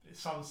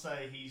some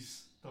say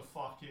he's the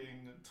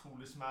fucking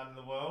tallest man in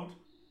the world.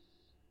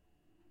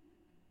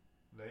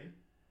 Lee?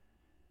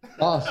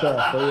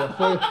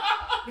 Sorry.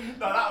 No,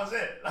 that was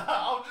it.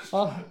 I'm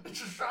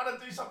just trying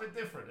to do something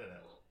different,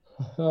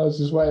 innit? I was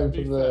just waiting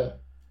for the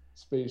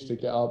speech to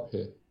get up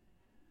here.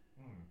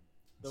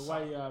 The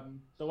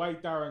way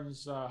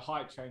Darren's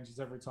height changes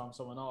every time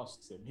someone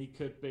asks him, he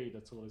could be the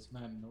tallest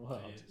man in the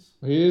world.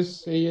 He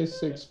is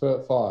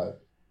 6'5".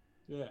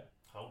 Yeah.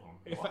 Hold on.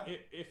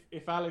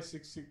 If Alice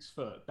is 6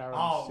 foot, Darren's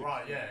Oh 6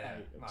 right, foot yeah.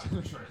 8.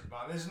 No, true.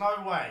 But there's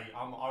no way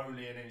I'm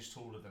only an inch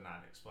taller than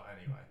Alex. But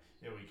anyway,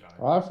 here we go.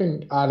 I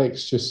think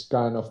Alex just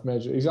going off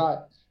measure.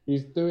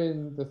 He's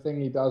doing the thing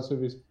he does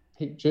with his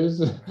pictures.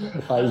 He's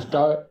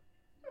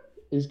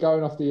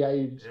going off the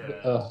age,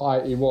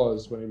 height he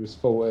was when he was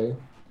 14.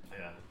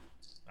 Yeah.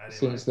 Anyway,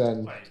 Since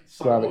then,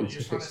 so gravity what,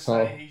 took its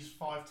toll. He's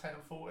 5'10"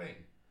 and 14.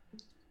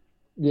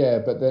 Yeah,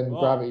 but then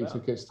gravity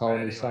took its toll and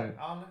anyway, he sank.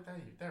 Oh, look,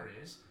 there he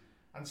is.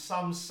 And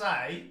some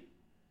say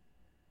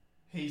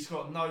he's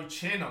got no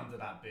chin under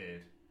that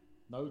beard.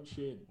 No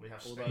chin. We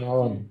have Although Steve. No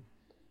one.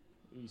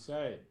 You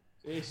say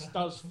it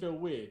does feel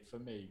weird for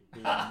me.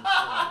 Being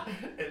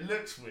It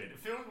looks weird. It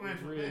feels weird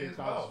for me as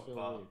well. But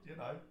weird. you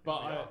know.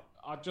 But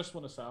I just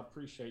want to say I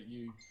appreciate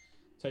you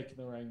taking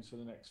the reins for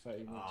the next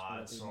 30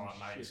 minutes. It's alright,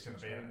 mate. It's gonna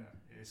be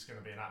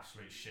an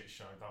absolute shit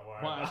show. Don't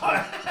worry.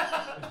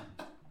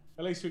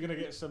 At least we're going to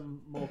get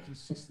some more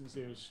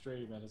consistency with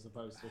streaming as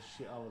opposed to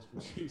shit I was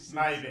producing.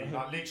 Maybe.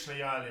 Like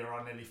literally earlier,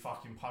 I nearly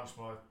fucking punched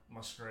my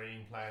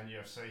screen playing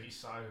UFC,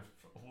 so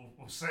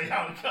we'll see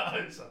how it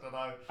goes. I don't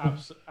know.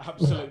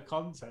 Absolute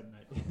content,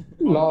 mate.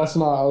 Last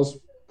night I was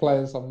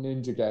playing some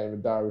ninja game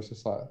and Darren was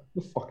just like,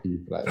 "The fuck are you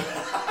playing?"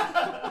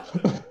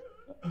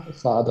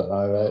 So I don't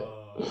know, mate.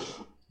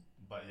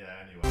 But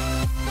yeah, anyway.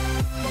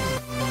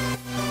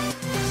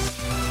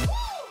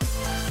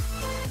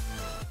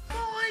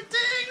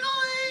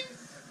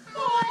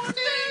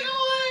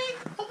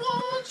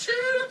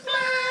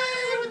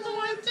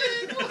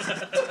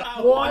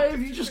 Why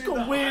have you just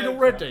got weird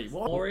already?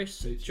 What? Boris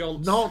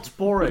Johnson. Not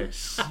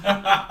Boris. Okay,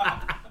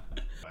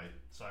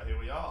 so here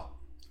we are.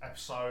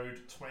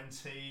 Episode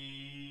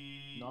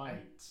 29.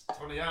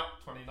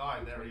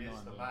 29. There he is,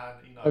 the man.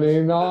 He knows.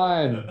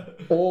 29.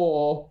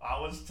 Or I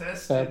was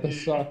testing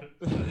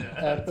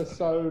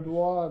episode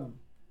 1.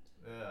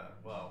 Yeah,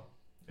 well.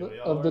 Here we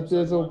are. Of the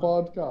Dizzle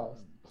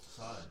podcast.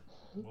 So,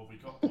 what we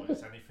got,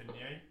 boys? Anything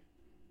new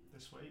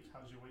this week?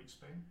 How's your week's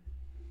been?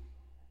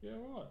 Yeah,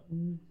 right.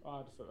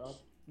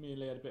 Me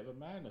and Lee had a bit of a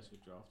madness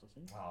with draft, I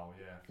think. Oh,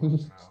 yeah.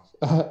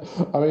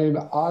 I mean,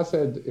 I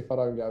said if I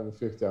don't get over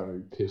 50, I'm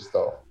going to be pissed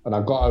off. And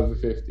I got over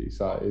 50,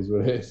 so it is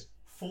what it is.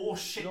 4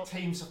 shit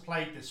teams have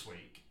played this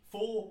week.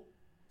 4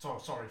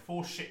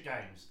 shit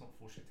games. Not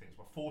 4 shit teams,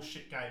 but 4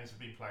 shit games have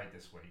been played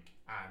this week.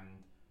 And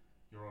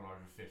you're on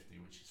over 50,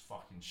 which is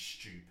fucking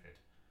stupid.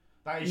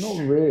 That is Not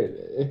stupid.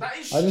 really. That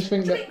is I just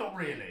think stupid. that Not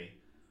really.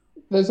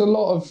 there's a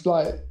lot of,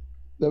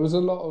 there was a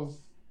lot of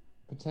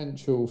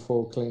potential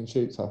for clean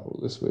sheet tackle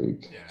this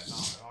week. Yeah, no,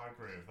 I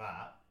agree with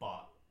that,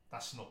 but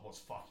that's not what's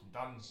fucking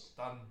done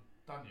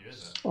you,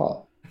 is it?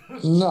 Oh,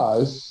 no,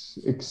 it's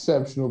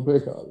exceptional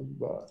pickup,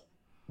 but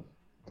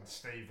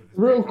Steve with his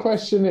the real pickups.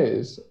 question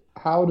is,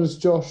 how does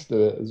Josh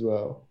do it as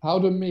well? How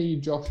do me,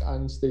 Josh,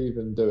 and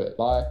Stephen do it?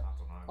 I don't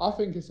know. I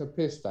think it's a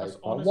piss take. That's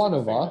Like, honestly one the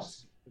of thing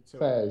us that's-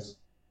 fares,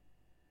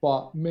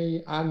 but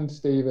me and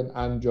Stephen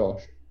and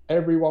Josh,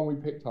 everyone we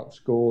picked up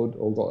scored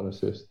or got an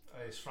assist.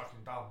 It's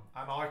fucking dumb.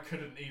 And I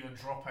couldn't even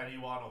drop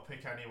anyone or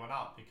pick anyone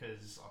up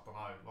because, I don't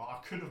know, I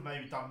could have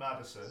maybe done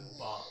Madison,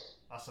 but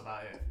that's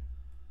about it.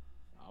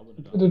 I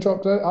wouldn't have I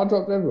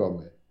dropped everyone,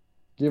 mate.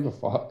 Give a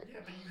fuck.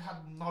 Yeah, but you had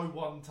no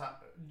one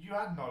you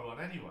had no one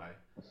anyway.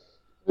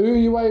 Who are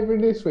you wavering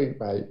this week,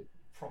 mate?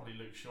 Probably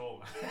Luke Shaw.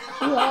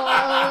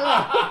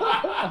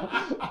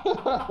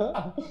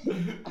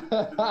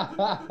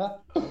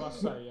 I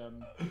must say,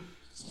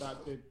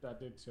 that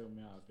did chill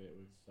me out a bit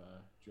with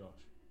Josh.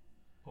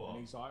 What? And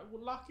he's like,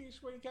 well,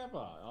 luckiest week ever.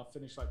 I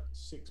finished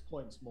 6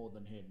 points more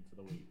than him for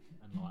the week.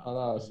 And I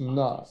know, it's luckiest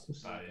nuts. week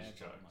That is ever.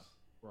 jokes. I'm like,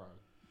 bro.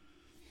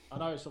 I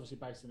know it's obviously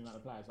based on the amount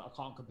of players. I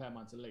can't compare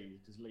mine to Lee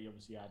because Lee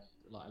obviously had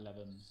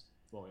 11.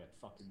 Well, he had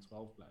fucking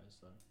 12 players.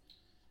 So.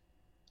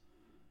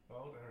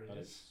 Well, there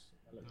he is.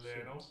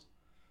 Lionel.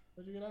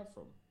 Where'd you get that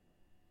from?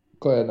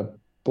 Got it in a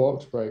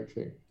box break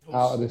thing.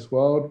 Out of this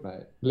world,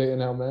 mate.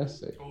 Lionel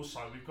Messi. Also,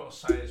 we've got to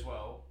say as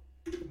well,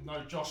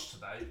 no Josh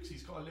today because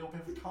he's got a little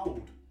bit of a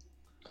cold.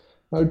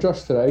 No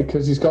Josh today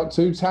because he's got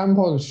 2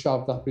 tampons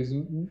shoved up his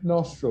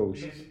nostrils.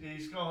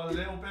 He's got a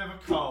little bit of a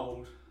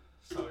cold,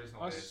 so he's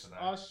not here today.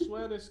 I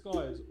swear this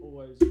guy is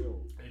always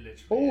ill. He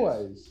literally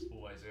Always. is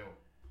always ill.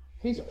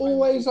 He's He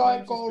always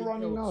claims got a he's been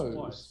runny ill nose.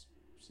 twice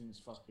since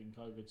fucking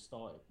COVID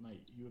started,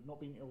 mate. You have not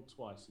been ill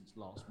twice since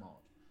last March.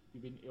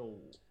 You've been ill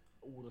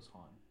all the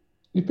time.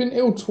 You've been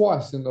ill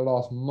twice in the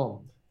last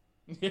month.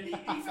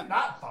 Even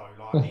that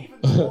though, even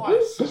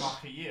twice in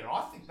a year,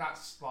 I think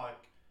that's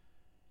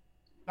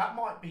that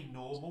might be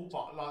normal,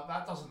 but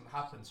that doesn't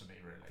happen to me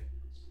really.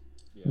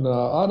 Yeah.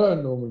 No, I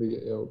don't normally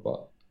get ill,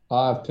 but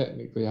I've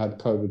technically had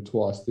COVID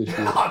twice this year.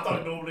 I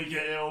don't normally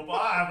get ill, but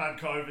I have had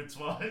COVID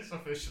twice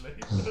officially.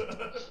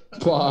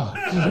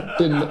 But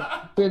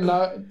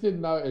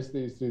didn't notice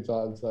these 2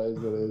 times, so it's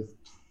what it is.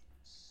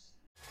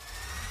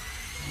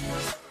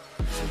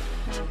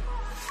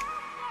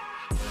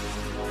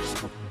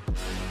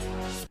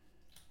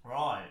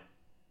 Right.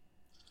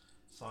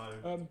 So,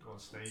 go on,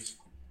 Steve.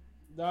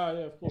 No,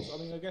 yeah, of course. I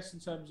mean, I guess in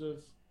terms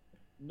of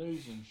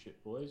news and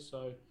shit, boys.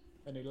 So,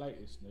 any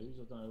latest news?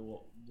 I don't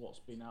know what's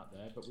been out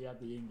there, but we had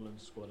the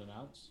England squad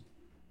announced.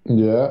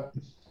 Yeah.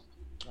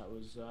 That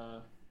was.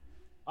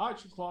 I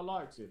actually quite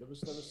liked it. There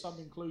was some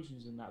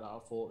inclusions in that I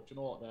thought, do you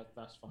know what?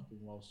 That's fucking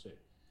well sick.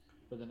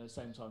 But then at the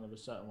same time, there were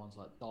certain ones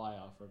like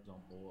Dyer, for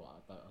example. I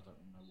don't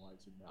know why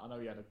it's in there. I know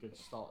he had a good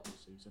start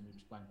this season. He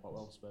was playing quite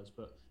well for Spurs,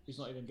 but he's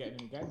not even getting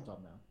any game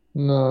time now.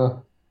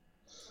 No.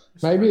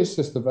 Maybe it's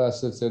just the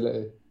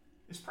versatility.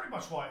 It's pretty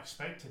much what I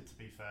expected, to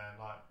be fair.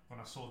 Like, when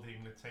I saw the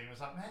England team, I was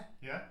like, meh,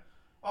 yeah.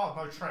 Oh,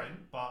 no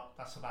Trent, but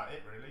that's about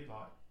it, really.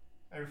 Like,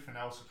 everything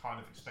else I kind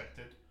of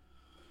expected.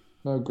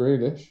 No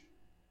Grealish.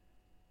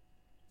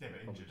 Yeah,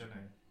 but injured, isn't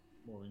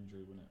he? More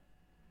injury, wouldn't it?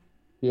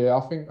 Yeah,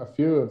 I think a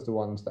few of the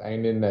ones that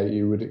ain't in there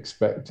you would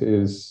expect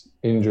is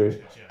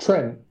injury. Yeah.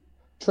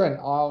 Trent,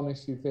 I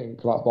honestly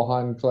think, like,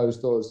 behind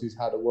closed doors, he's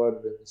had a word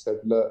with him and said,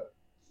 look,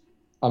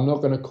 I'm not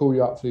going to call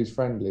you up for these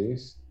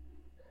friendlies.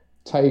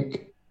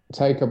 Take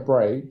a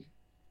break,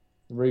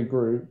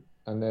 regroup,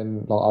 and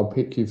then like I'll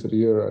pick you for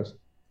the Euros.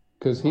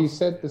 Because he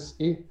said this,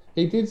 he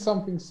did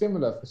something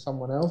similar for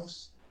someone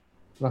else,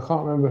 and I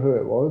can't remember who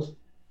it was.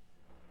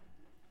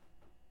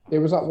 It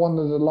was like one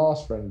of the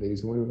last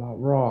friendlies, and we were like,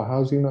 "Right,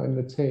 how's he not in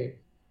the team?"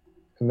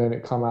 And then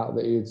it come out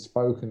that he had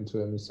spoken to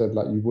him and said,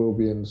 like, "You will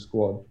be in the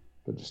squad,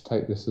 but just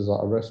take this as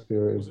like a rest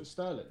period." Was it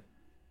Sterling?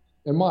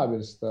 It might have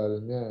been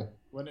Sterling, yeah.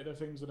 When it the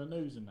things with the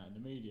news and that in the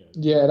media.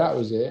 Yeah, that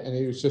was it. And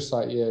he was just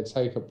like, yeah,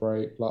 take a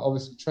break. Like,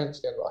 obviously, Trent's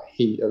getting like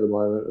heat at the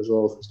moment as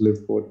well because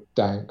Liverpool are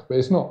dank. But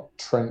it's not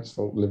Trent's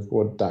fault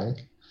Liverpool are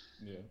dank.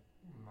 Yeah.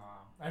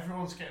 Nah.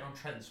 Everyone's getting on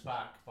Trent's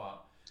back,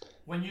 but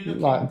when you look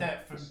Like- in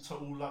depth into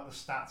all like the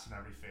stats and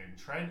everything,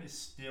 Trent is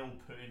still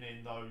putting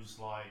in those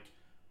like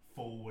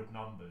forward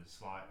numbers.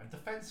 Like, and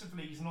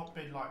defensively, he's not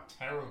been like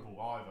terrible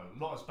either.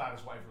 Not as bad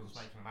as what everyone's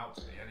making him out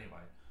to be,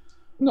 anyway.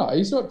 No,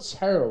 he's not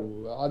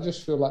terrible. I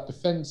just feel like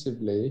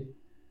defensively,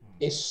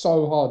 it's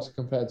so hard to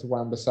compare to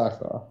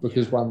Wan-Bissaka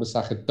because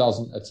Wan-Bissaka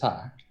doesn't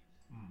attack.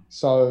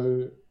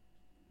 So,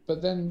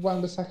 but then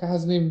Wan-Bissaka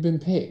hasn't even been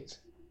picked.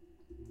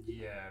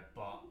 Yeah,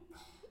 but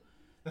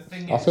the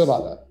thing is, I feel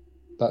like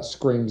that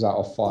screams out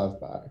of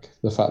 5-back.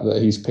 The fact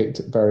that he's picked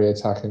very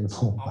attacking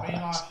fullbacks. I mean,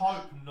 I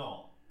hope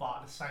not, but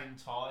at the same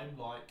time,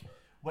 like,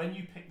 when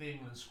you pick the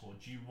England squad,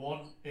 you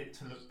want it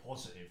to look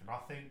positive. And I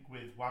think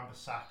with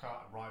Wan-Bissaka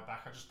at right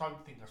back, I just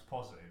don't think that's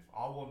positive.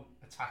 I want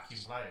attacking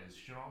players.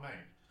 Do you know what I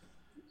mean?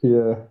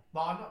 Yeah.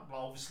 Like, I'm not,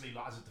 like, obviously,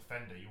 like, as a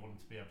defender, you want him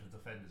to be able to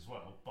defend as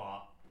well.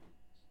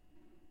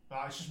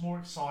 But it's just more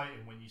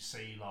exciting when you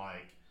see,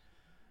 like,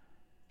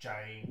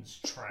 James,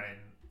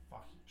 Trent,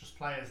 just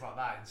players like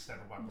that instead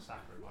of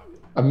Wan-Bissaka, in my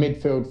opinion. A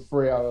midfield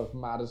trio of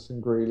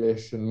Maddison,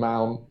 Grealish, and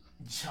Mount.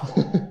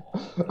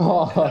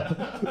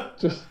 Oh,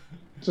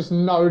 just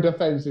no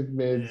defensive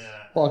mids.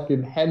 Yeah.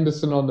 Fucking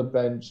Henderson on the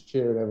bench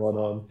cheering everyone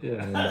on.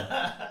 Yeah.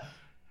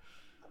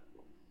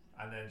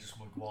 And then just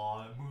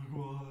Maguire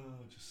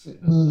just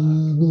sitting there.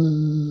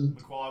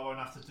 Maguire won't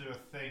have to do a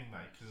thing,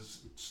 mate,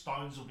 because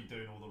Stones will be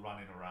doing all the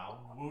running around.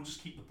 We'll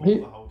just keep the ball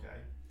the whole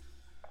game.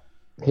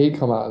 He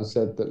come out and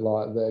said that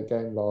like their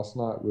game last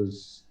night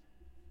was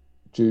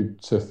due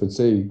to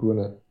fatigue,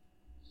 wasn't it?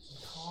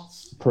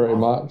 Pretty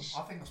much.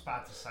 I think it's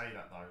bad to say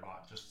that though,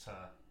 like just to.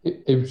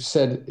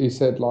 He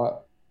said like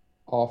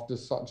after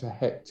such a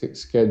hectic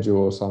schedule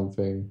or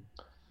something,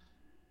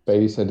 but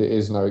he said it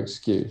is no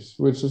excuse,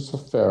 which is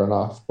fair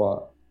enough,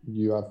 but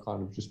you have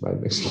kind of just made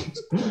an excuse.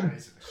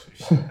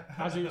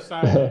 As he was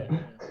saying it,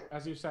 I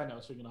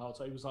was thinking the whole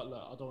time, he was like,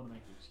 look, I don't want to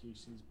make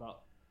excuses, but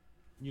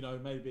you know,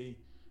 maybe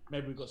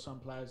we've got some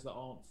players that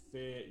aren't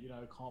fit, you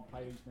know, can't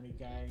play as many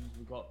games,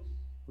 we've got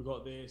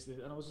this,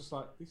 and I was just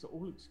like, these are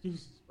all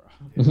excuses, bro.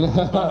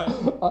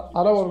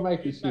 I don't want to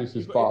make excuses,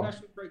 you've got but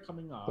international break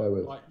coming up.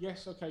 Like,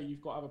 yes, okay, you've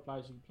got other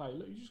players you can play.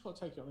 Look, you just got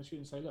to take it on the chin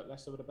and say, look,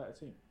 Leicester were a better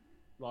team.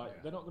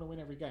 Like, they're not going to win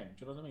every game.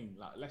 Do you know what I mean?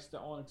 Like, Leicester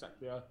aren't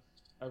exactly a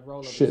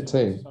roller shit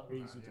team. So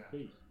easy to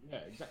beat. Yeah,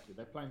 exactly.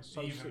 They're playing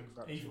so sick.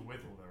 Even with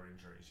all their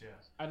injuries, yeah.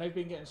 And they've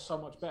been getting so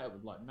much better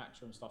with like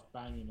Nacho and stuff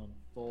banging on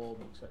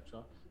form,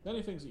 etc. The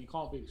only things that you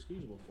can't be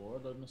excusable for are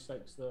the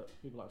mistakes that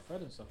people like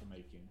Fred and stuff are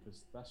making,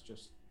 because that's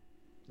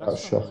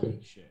shocking.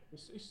 League shit.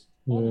 It's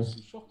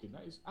honestly shocking.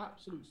 That is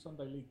absolute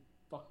Sunday League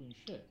fucking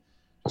shit.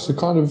 It's the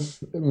kind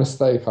of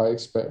mistake I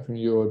expect from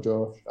you or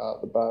Josh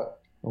out the back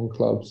on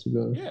clubs, to be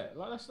honest. Yeah,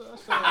 like that's a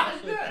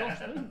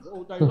Josh move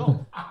all day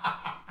long.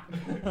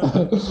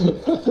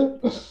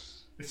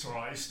 It's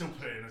alright, he's still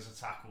putting as a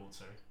tackle or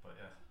two, but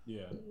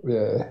yeah.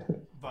 Yeah.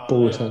 But,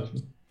 Ball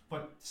retention.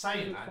 But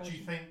saying that, do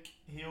you think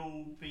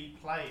he'll be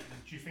playing?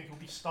 Do you think he'll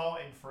be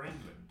starting for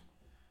England?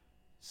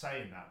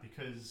 saying that?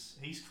 Because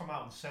he's come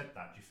out and said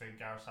that. Do you think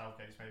Gareth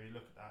Southgate's maybe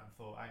looked at that and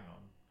thought, hang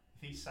on,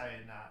 if he's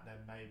saying that, then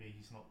maybe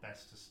he's not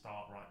best to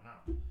start right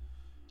now?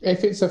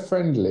 If it's a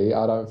friendly,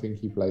 I don't think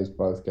he plays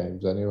both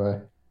games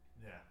anyway.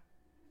 Yeah.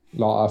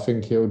 Like, I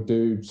think he'll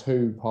do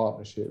 2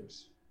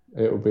 partnerships.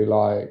 It'll be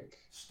like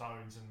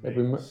Stones and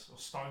it'll be Mings, or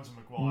Stones and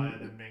Maguire,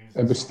 then Mings.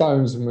 it'll be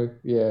Stones and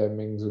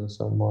Mings and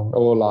someone,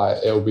 or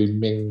like it'll be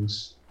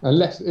Mings.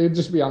 Unless it'll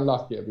just be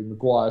unlucky, it'll be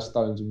Maguire,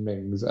 Stones and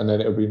Mings, and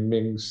then it'll be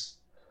Mings,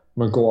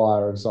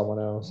 Maguire, and someone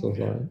else or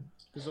something.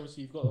 Because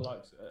obviously you've got the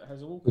likes.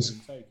 Has Walker been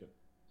taken?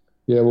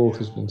 Yeah,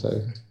 Walker's been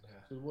taken. Yeah.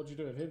 So what do you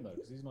do with him though?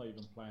 Because he's not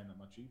even playing that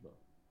much either.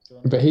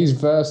 But he's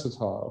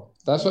versatile.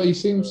 That's what he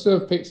seems to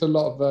have picked a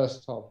lot of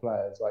versatile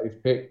players. Like he's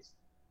picked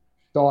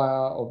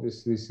Dyer,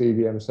 obviously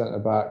CDM centre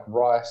back,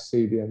 Rice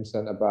CDM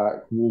centre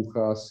back,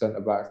 Walker centre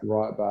back,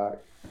 right back.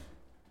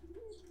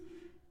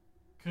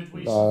 Could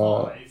we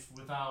survive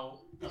without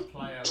a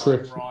player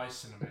like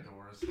Rice in the middle,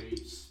 or is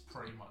he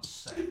pretty much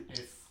set?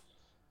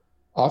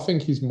 I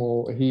think he's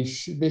more.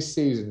 This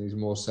season he's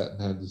more set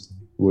than Henderson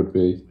would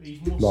be.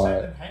 He's more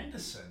set than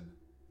Henderson.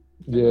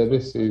 Yeah,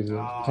 this season.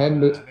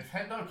 And if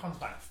Hendo comes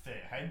back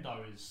fit,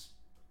 Hendo is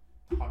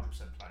 100%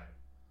 playing.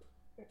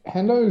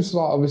 Hendo's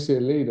like obviously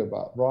a leader,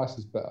 but Rice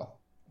is better.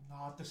 No,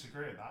 I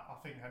disagree with that. I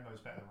think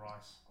Hendo's better than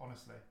Rice,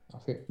 honestly. I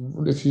think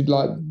if you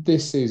like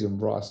this season,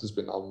 Rice has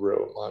been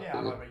unreal. In my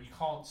opinion. I know, but you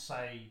can't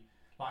say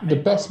like the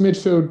best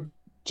midfield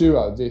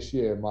duo this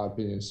year, in my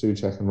opinion,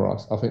 Souček and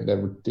Rice. I think they're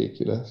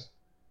ridiculous.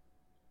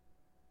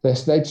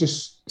 They're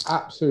just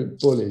absolute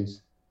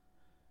bullies.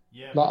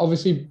 Yeah. Like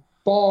obviously,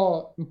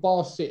 bar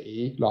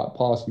City, like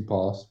pass,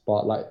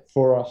 but like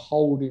for a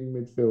holding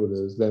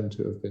midfielders, them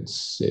two have been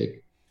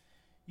sick.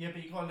 Yeah,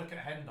 but you got to look at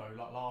Hendo.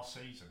 Like last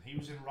season, he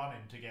was in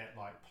running to get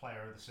like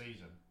Player of the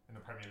Season in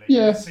the Premier League.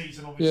 Yeah. This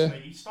season, obviously,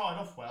 he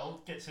started off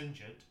well, gets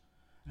injured,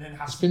 and then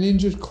he's been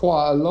injured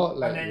quite a lot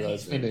lately. And then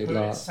he's been put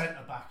at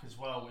centre back as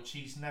well, which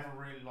he's never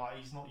really like.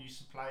 He's not used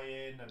to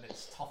playing, and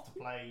it's tough to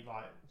play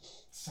like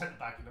centre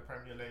back in the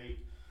Premier League.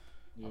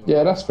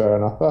 Yeah, that's fair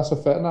enough. That is a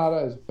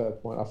fair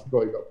point. I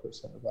forgot he got put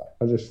centre back.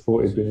 I just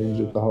thought he'd been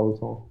injured the whole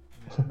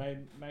time.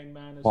 Main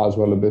man might as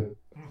well have been.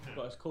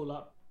 Got his call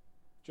up.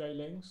 Jay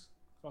Lings,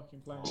 fucking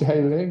playing.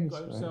 Jay Lings,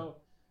 got himself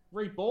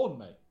reborn,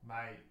 mate.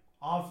 Mate,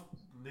 I've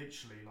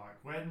literally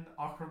when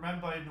I can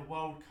remember in the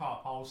World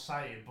Cup, I was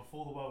saying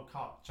before the World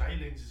Cup, Jay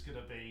Lings is going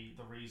to be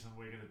the reason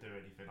we're going to do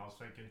anything. I was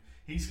thinking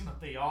he's going to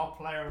be our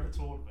player of the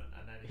tournament,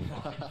 and then he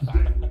fucking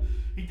failed.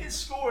 He did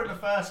score in the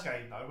first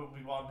game though when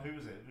we won. Who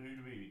was it? Who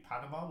did we beat?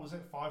 Panama, was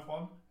it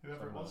 5-1?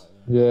 Whoever it was.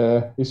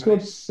 Yeah, he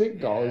scored a sick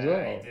goal as well.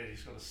 Yeah, he did. He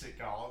scored a sick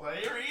goal. I was like,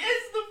 here he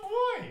is, the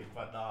boy.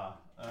 But nah,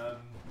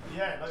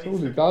 that's he's all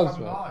he does,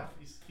 coming alive.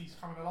 He's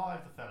coming alive,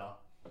 the fella.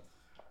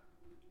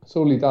 That's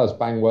all he does.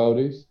 Bang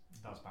worldies.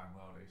 He does bang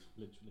worldies.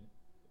 Literally.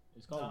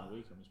 His goal on the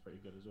weekend was pretty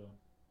good as well.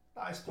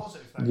 That is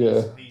positive that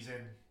he's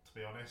in, to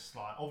be honest.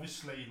 Like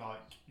obviously,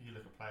 like you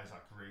look at players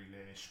like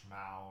Grealish,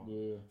 Mount,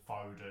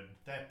 Foden,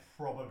 they're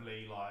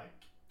probably like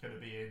going to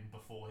be in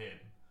before him.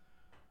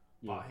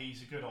 But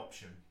he's a good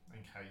option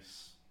in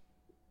case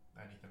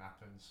anything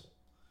happens.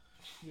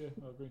 Yeah,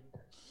 I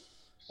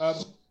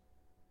agree.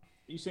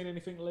 You seen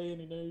anything, Lee?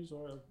 Any news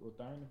or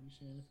Darren? Have you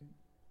seen anything?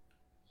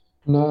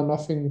 No,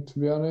 nothing to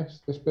be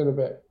honest. It's been a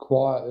bit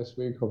quiet this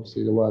week.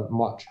 Obviously, there weren't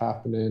much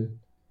happening.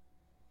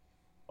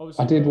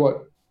 Obviously, I did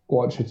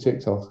watch a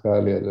TikTok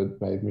earlier that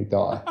made me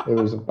die. It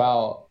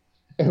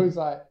was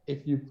like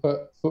if you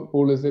put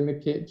footballers in the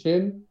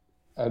kitchen,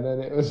 and then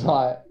it was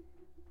like.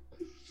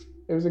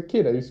 It was a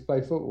kid I used to play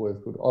football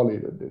with called Ollie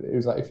that did it. It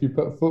was like if you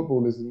put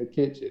footballers in the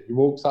kitchen, he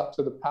walks up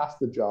to the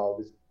pasta jar of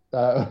his,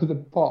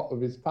 the pot of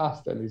his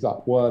pasta, and he's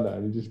like Werner,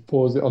 and he just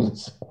pours it on the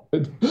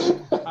side,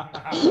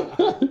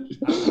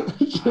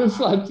 just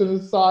like to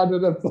the side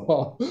of the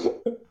pot.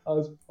 I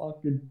was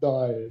fucking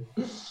dying.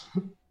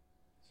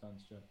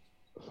 Sounds good.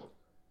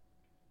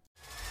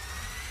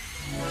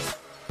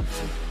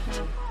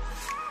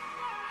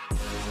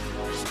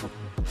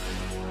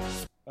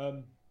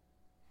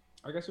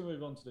 I guess we'll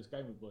move on to this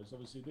game with boys.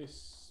 Obviously,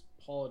 this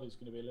pod is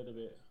going to be a little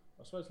bit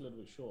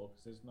short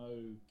because there's no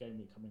game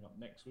week coming up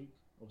next week.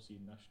 Obviously,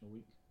 National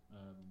Week.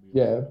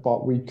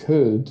 But we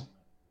could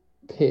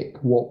pick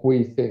what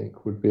we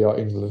think would be our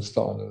England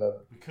starting 11.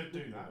 We could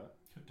do that.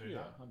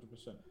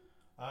 100%.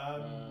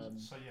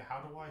 So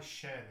how do I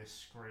share this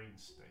screen,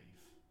 Steve?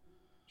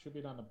 Should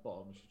be down the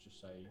bottom. We should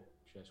just say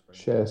share screen.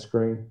 Share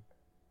screen.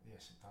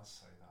 Yes, it does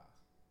say that.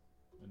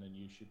 And then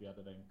you should be able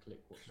to then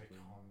click screen.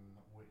 On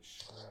which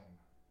screen.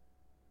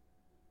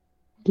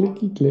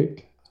 Clicky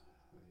click.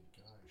 There you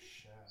go,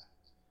 share.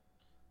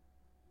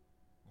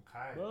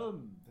 Okay.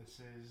 Boom. This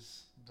is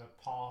the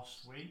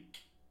past week.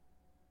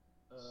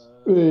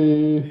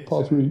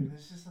 Past week.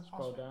 This is the past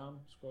Scroll week. down.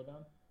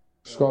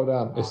 Scroll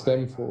down. It's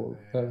them for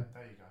them.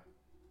 There you go.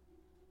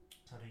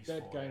 So these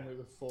Dead four, game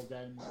with 4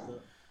 games.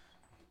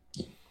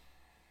 But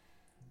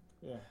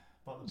yeah.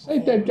 Say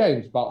dead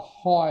games, but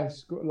high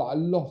score, like a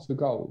lot of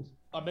goals.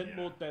 I meant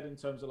more dead in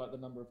terms of like the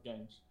number of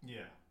games.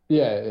 Yeah.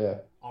 Yeah.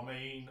 I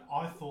mean,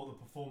 I thought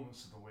the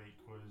performance of the week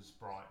was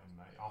Brighton,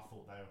 mate. I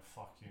thought they were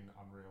fucking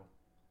unreal.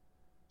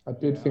 I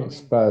did Yeah, think I mean-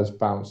 Spurs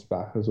bounced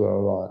back as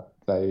well. Like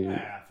they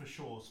Yeah, for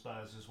sure,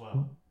 Spurs as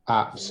well.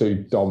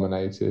 absolutely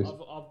dominated.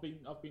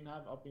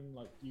 I've been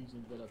like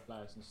using Villa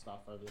players and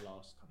stuff over the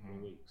last couple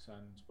of weeks,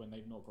 and when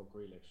they've not got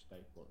Grealish,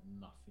 they've got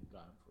nothing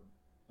going for them.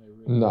 They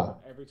really No. don't.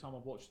 Every time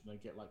I've watched them,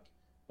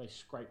 they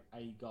scrape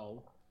a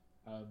goal.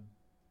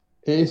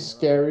 It is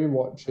scary haven't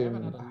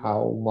watching had a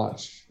how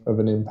much of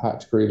an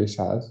impact Grealish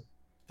has.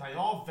 They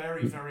are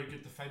very, very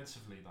good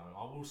defensively, though.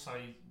 I will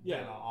say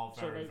Yeah, Villa are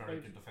so very, very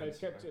good they've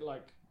defensively. kept it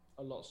like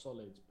a lot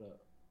solid,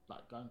 but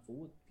like going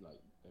forward, like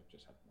they've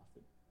just had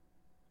nothing.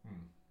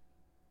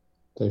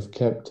 They've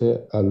kept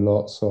it a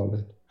lot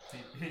solid.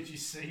 Did you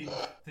see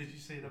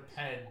the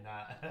pen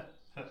that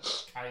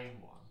Kane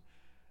won?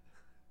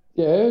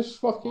 Yeah, it's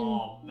fucking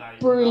Oh, mate,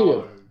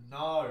 brilliant.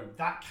 No,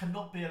 that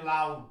cannot be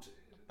allowed.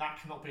 That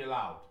cannot be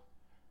allowed.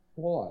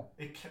 Why?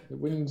 It can, It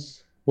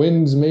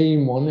wins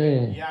meme on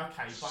here. yeah,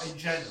 okay, but in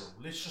general,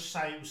 let's just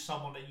say it was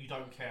someone that you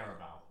don't care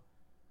about.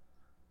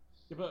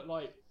 Yeah, but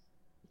like,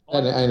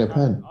 And it ain't a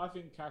pen. I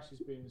think Cash is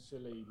being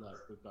silly, like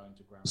with going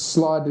to ground.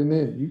 Sliding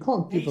in. You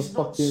can't give He's a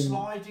not fucking.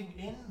 sliding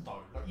in though.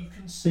 Like you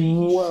can see,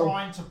 he's Well-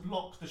 trying to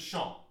block the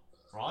shot,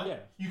 right? Yeah,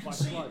 you can by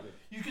see. sliding.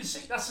 You can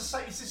see that's the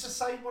same. Is this the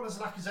same one as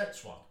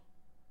Lacazette's one?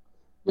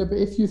 Yeah, but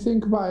if you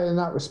think about it in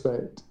that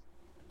respect,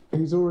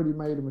 he's already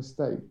made a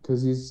mistake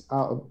because he's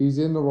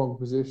in the wrong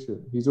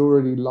position. He's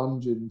already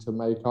lunging to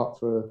make up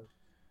for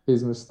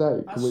his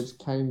mistake, That's- which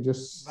Kane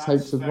just That's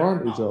takes fair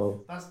advantage enough.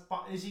 of.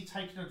 But is he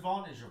taking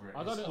advantage of it?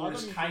 I don't know- Or I don't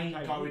is even Kane think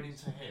Kane going is.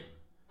 into him?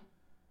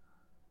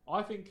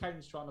 I think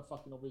Kane's trying to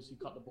fucking obviously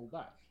cut the ball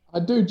back. I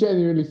do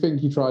genuinely think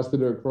he tries to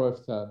do a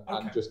Cruyff turn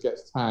and Okay. just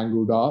gets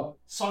tangled up.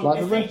 So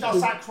Like if the he rest does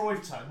of- that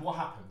Cruyff turn, what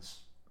happens?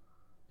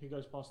 He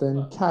goes past Then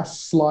the player. Cash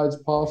slides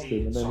past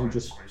him and then sorry, he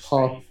just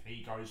Steve,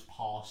 he goes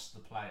past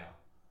the player.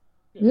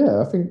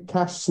 Yeah, I think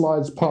Cash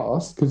slides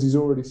past because he's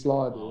already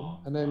sliding, Oh,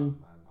 and then man,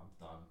 I'm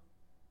done.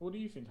 What do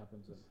you think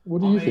happens then? what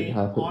do you think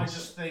happens? I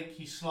just think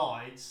he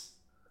slides.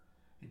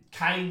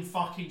 Kane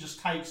fucking just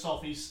takes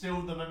off. He's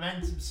still the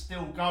momentum's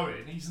still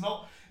going. He's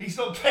not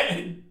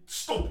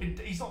stopping.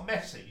 He's not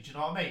Messi. Do you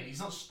know what I mean? He's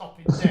not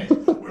stopping dead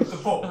with the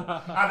ball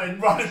and then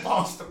running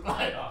past the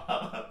player.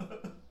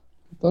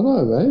 Don't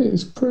know, mate.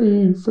 It's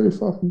pretty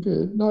fucking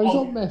good. No, he's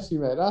Oh. not Messi,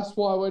 mate. That's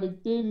why when he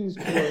did his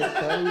Cruyff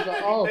turn, he's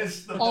like,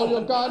 Missed the oh, ball.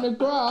 you're going to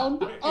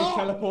ground.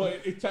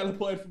 He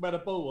teleported from where the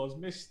ball was,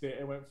 missed it,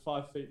 and went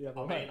 5 feet the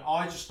other I way. mean,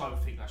 I just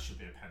don't think that should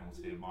be a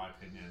penalty, in my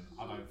opinion.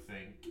 I don't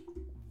think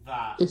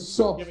that. It's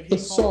soft. Yeah, but he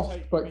It's can't soft,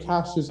 take- but he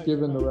Cash can't has take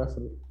given the the man.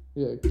 referee.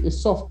 Yeah,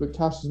 it's soft, but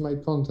Cash has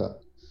made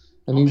contact,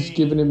 and I he's mean-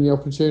 given him the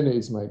opportunity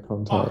to make But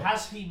contact.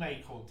 has he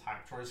made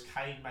contact, or has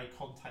Kane made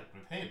contact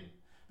with him?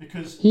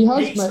 Because He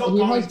has he's made- not he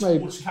going has made-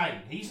 towards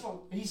Kane. He's not.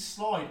 His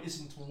slide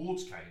isn't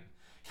towards Kane.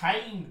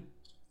 Kane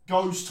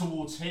goes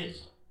towards him.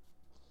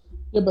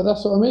 Yeah, but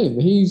that's what I mean.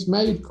 He's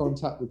made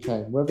contact with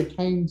Kane, whether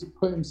Kane's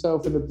put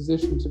himself in a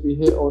position to be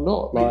hit or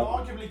not. I mean,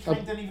 Like, arguably,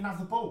 Kane didn't even have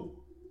the ball.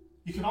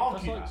 You can That's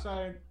argue like that.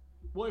 saying,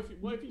 what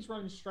if he's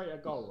running straight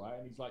at goal, right?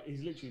 And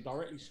he's literally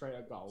directly straight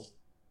at goal.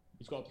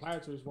 He's got a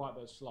player to his right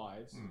that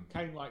slides.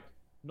 Kane like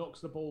knocks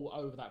the ball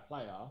over that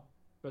player,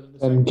 but at the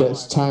same and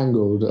gets time,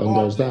 tangled and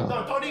goes down.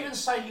 No, don't even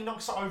say he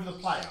knocks it over the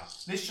player.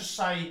 Let's just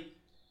say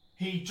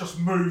he just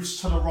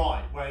moves to the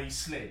right where he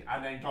slid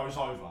and then goes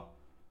over.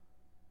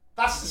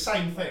 That's the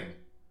same thing.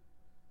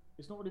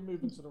 it's not really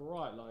moving to the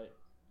right. Like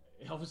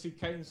obviously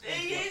Kane's.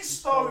 He like,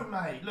 is control- though,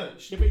 mate.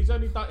 Look, Yeah,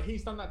 but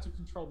he's done that to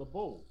control the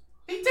ball.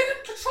 he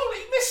didn't control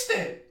it. He missed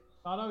it.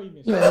 I know he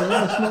missed.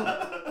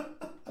 Yeah, it.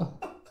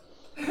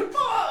 it's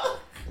not.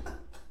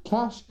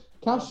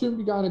 Cash shouldn't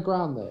be going to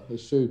ground there.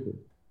 It's stupid.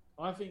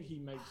 I think he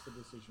makes the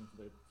decision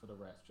for the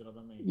ref. Do you know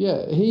what I mean?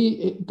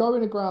 Yeah,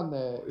 going to ground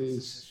there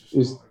is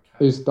just not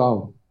okay. is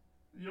dumb.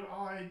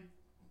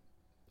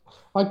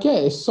 I get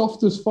it, it's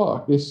soft as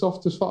fuck. It's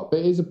soft as fuck, but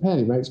it is a pen.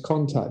 He makes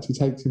contact. He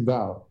takes him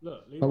down.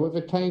 Look,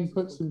 However, Kane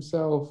puts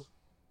himself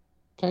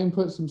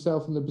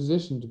in the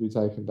position to be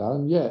taken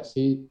down. Yes,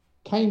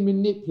 Kane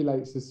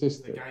manipulates the The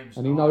system, game's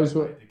and he dying, knows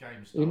what mate. The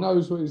game's he dying.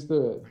 knows what he's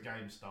doing. The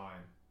game's dying.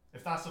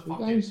 If that's a The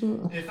fucking, game's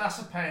if that's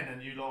a pen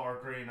and you lot are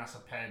agreeing that's a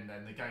pen,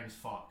 then the game's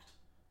fucked.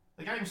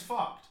 The game's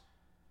fucked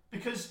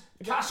because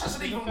Cash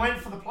hasn't even went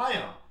for the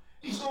player.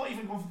 He's not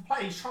even gone for the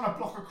player. He's trying to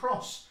block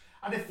across.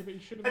 And if Yeah, but he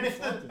should've and been if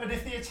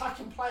sliding. the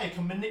attacking player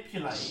can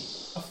manipulate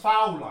a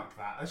foul like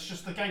that, it's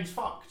just the game's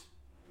fucked.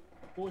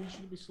 Or he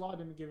shouldn't be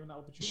sliding and giving that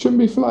opportunity. Shouldn't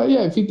be flat.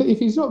 Yeah, if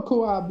he's not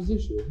caught out of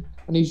position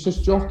and he's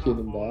just jockeying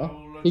him there,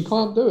 Well, he let's-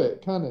 can't do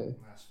it, can he?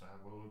 That's fair.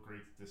 We'll agree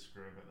to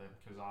disagree with it then,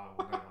 because I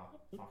will never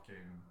fucking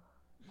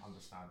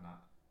understand that.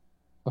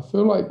 I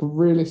feel like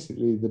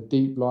realistically, the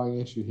deep lying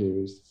issue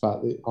here is the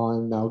fact that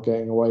I'm now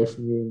getting away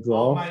from you in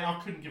Oh, draft, mate,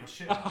 I couldn't give a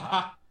shit about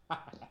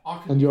that. I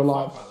couldn't and give you're a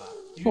like, fuck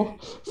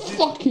about that.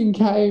 fucking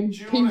Kane, Do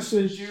you piece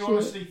honestly, of do you shit.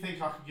 honestly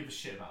think I could give a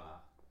shit about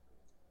that?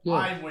 Yeah.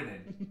 I ain't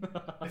winning.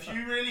 If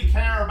you really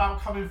care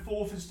about coming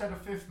fourth instead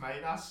of fifth,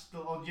 mate, that's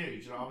on you. Do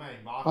you know what I mean?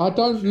 But I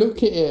don't look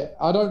at it.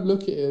 I don't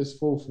look at it as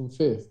fourth and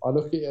fifth. I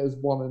look at it as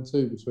 1 and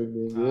 2 between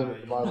me and you. And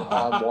at the moment,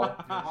 I'm one.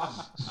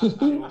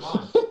 You're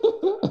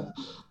mine.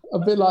 A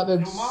bit like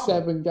them Your mum.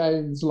 7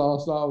 games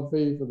last night on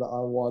FIFA that I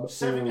won.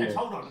 7 all games. of.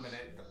 Hold on a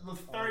minute. The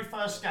very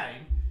first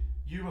game,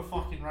 you were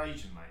fucking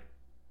raging,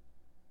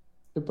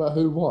 mate. But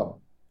who won?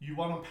 You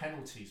won on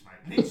penalties,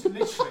 mate.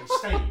 Literally,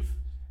 Steve.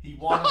 He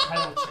won on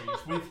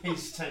penalties with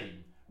his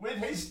team.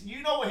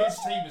 You know what his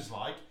team is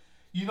like.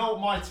 You know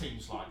what my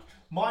team's like.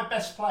 My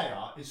best player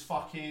is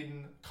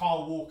fucking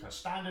Carl Walker.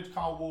 Standard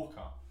Carl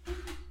Walker.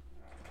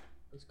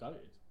 It's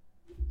goated.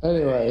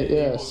 Anyway, He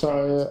yeah. was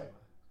So raging.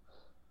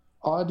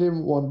 I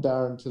didn't want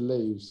Darren to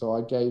leave, so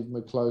I gave him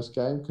a close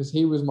game because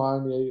he was my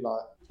only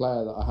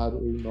player that I had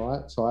all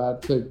night. So I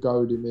had to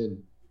goad him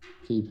in,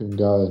 keep him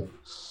going.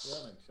 Yeah,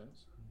 that makes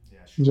sense. Yeah,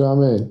 Do you know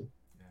what I mean?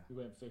 You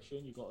went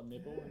fishing, you got a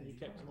nibble, and you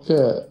kept him on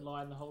Yeah. the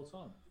line the whole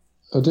time.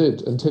 I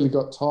did until he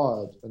got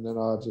tired, and then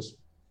I just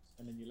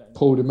And then you let him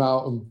pulled him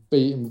out and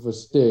beat him with a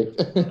stick.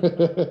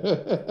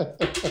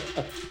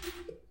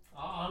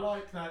 I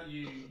like that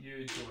you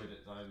enjoyed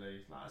it though,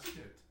 Lee. That's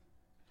good.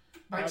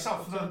 Makes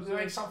up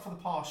for the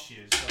past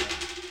years.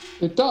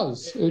 It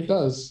does. It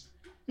does.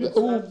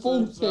 All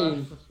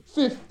 14,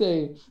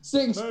 15,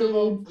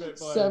 16,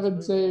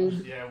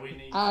 17, Yeah, we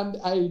need. and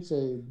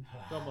 18.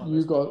 Come on, You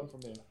let's got- move on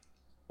from here.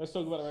 Let's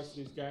talk about the rest of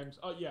these games.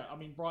 Oh yeah, I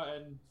mean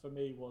Brighton for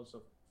me was a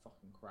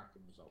fucking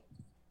cracking result.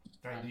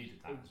 They needed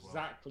that as well.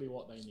 Exactly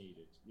what they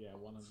needed. Yeah,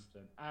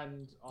 100%.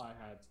 And I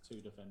had 2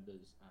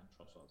 defenders and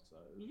Trossard. So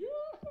yeah.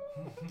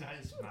 That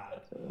is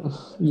mad.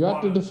 You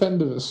had the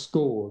defender that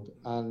scored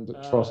and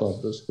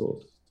Trossard that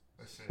scored.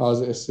 How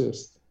was it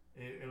assist?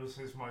 It was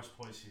his most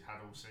points he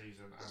had all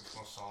season, and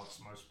Trossard's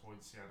most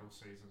points he had all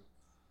season.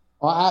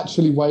 I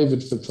actually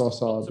wavered for To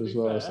Trossard be as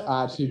well. fair, It's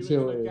actually if you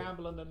were going to tilted.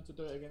 gamble on them to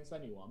do it against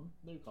anyone,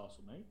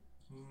 Newcastle, mate.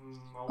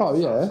 Oh,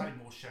 yeah. I'd say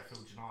more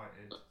Sheffield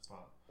United,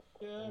 but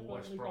Yeah, Or but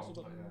West Newcastle Brom,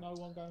 got but yeah. no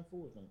one going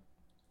forward, mate.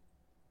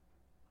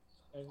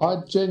 I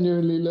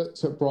genuinely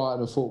looked at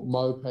Brighton and thought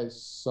Mope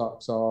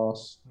sucks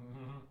ass.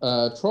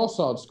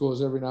 Trossard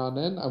scores every now and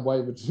then, and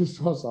wavered for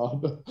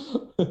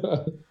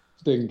Trossard.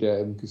 Didn't get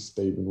him because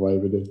Stephen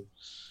wavered him.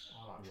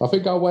 I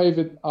think I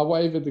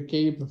wavered the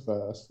keeper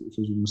first, which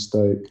was a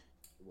mistake.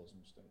 It was a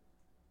mistake.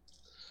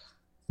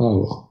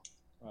 Oh,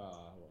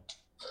 Ah,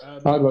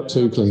 I got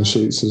 2 clean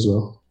sheets as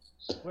well.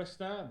 West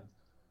Ham.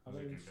 I Was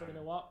a mean, good 3 game.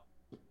 0 up,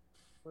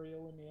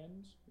 3-0 in the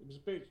end. It was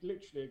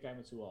literally a game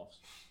of 2 halves.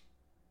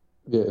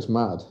 Yeah, it's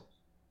mad.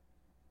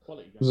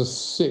 Quality game. It was a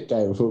sick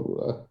game of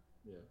football,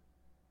 Yeah.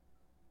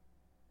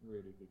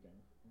 Really good game.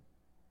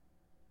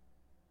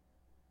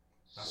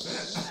 that's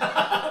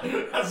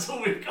it. That's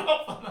all we've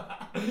got for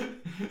that.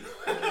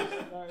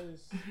 That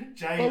is.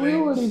 Jay though. But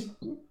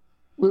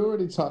we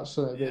already touched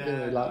on it a bit,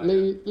 didn't we? Like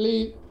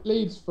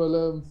Leeds,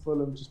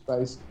 Fulham just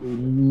basically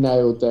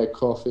nailed their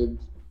coffin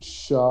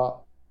shut.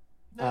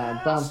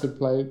 Bamford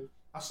played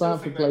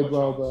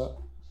well, but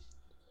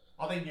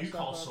I think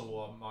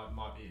Newcastle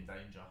might be in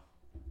danger.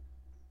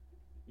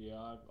 Yeah,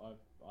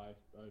 I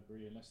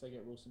agree. Unless they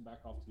get Wilson back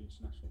after the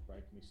international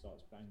break and he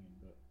starts banging,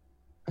 but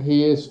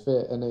he is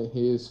fit, and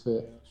he is yeah,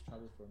 fit. it's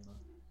trouble for him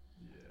though.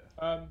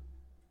 Yeah.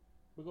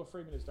 We've got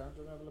 3 minutes down.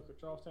 Do you want to have a look at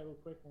draft table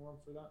quick and run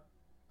through that?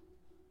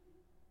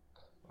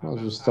 Might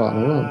as well start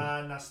in a run.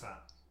 And that's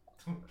that.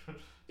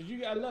 Did you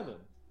get 11?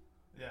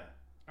 Yeah.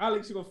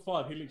 Alex, you got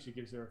 5. He literally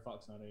gives 0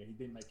 fucks now. He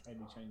didn't make any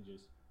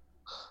changes.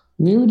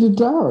 Neither did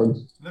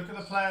Darren. Look at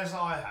the players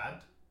that I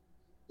had,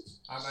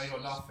 and they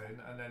got nothing,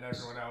 and then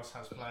everyone else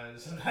has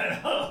players. That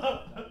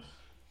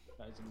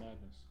is a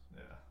madness.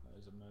 Yeah. That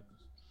is a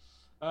madness.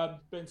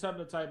 But in terms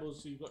of the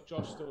tables, so you've got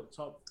Josh still at the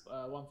top,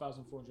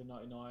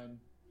 1,499.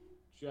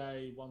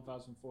 Jay,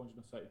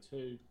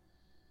 1,432.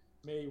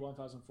 Me,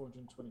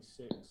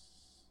 1,426.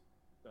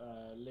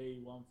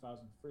 Lee,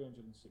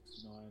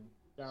 1,369.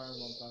 Darren,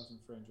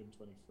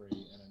 1,323.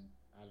 And then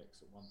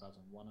Alex at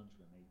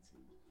 1,180.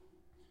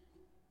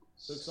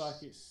 Looks like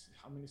it's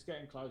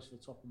getting close for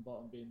the top and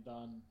bottom being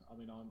done. I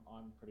mean,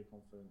 I'm pretty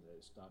confident that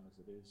it's done as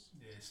it is.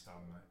 Yeah, it's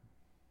done, mate.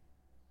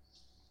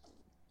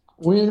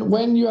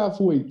 When you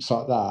have weeks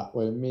like that,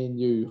 where me and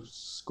you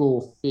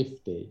score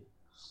 50,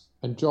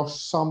 and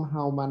Josh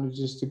somehow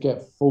manages to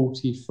get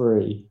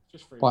 43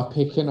 Just for by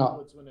picking up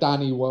forwards, wasn't it?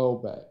 Danny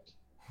Welbeck.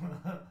 Do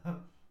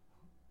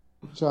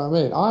you know what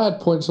I mean? I had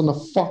points on the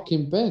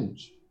fucking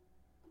bench.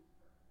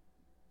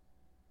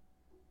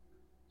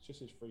 It's just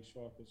his free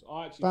strikers.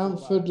 I actually Bamford,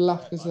 thought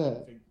about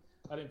Lacazette.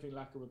 I didn't think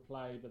Lacazette would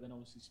play, but then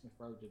obviously Smith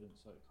Rowe didn't,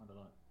 so it kind of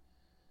like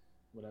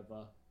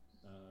whatever.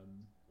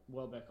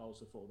 Welbeck I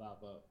also thought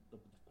about, but the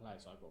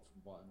players I got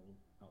from Brighton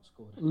all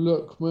outscored him.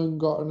 Lookman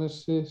got an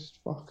assist.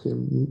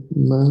 Fucking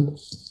man.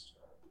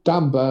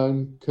 Dan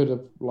Burn could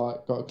have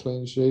got a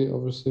clean sheet,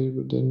 obviously,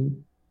 but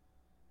didn't.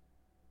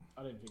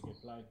 I didn't think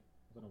he'd play.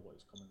 I don't know what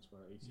his comments were.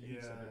 He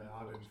Yeah, said that I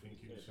thought didn't was think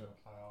he gonna was fit, going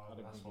to play I either.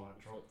 don't That's think why I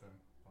he dropped him.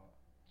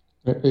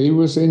 But He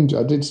was injured.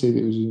 I did see that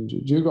he was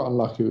injured. You got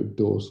unlucky with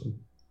Dawson.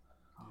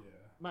 yeah.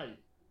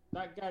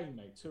 That game,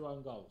 mate, 2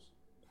 own goals.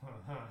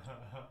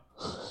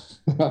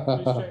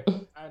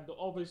 And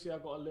obviously I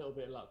got a little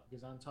bit of luck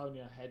because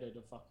Antonio headed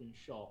a fucking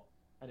shot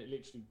and it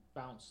literally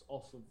bounced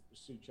off of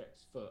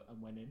Souček's foot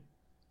and went in.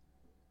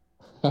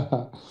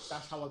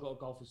 That's how I got a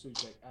goal for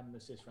Souček and an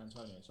assist for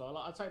Antonio. So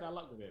I take that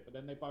luck with it, but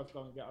then they both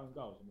go and get own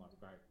goals. I'm like,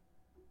 great.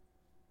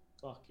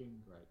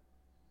 Fucking great.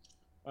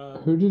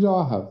 Who did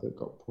I have that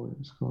got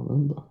points? Can't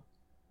remember.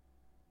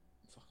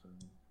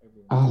 Fucking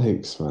everyone.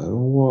 Alex, man,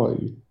 what are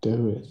you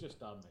doing? It's just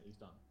done, mate. He's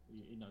done.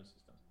 He knows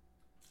he's done.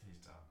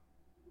 He's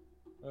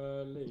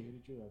done. Lee, who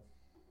did you have?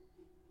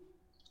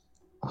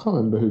 I can't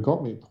remember who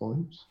got me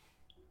points.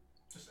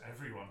 Just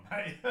everyone,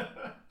 mate.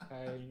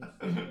 Kane,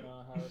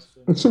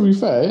 Harrison. To be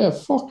fair, yeah,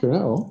 fucking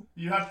hell.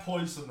 You had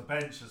points on the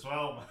bench as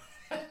well,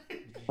 mate.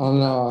 I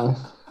know.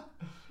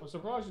 I'm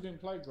surprised you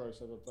didn't play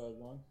Gross over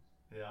Bergwijn.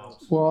 Yeah.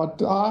 Well,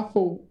 I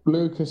thought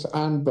Lucas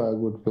and Berg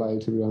would play,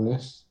 to be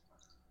honest.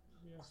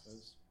 Yeah, I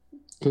suppose.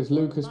 Because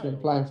Lucas been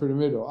playing through the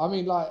middle. I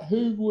mean, like,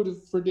 who would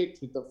have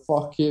predicted that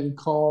fucking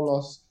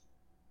Carlos,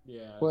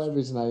 whatever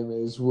his name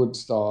is, would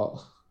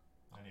start?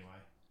 Anyway.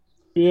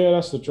 Yeah,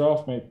 that's the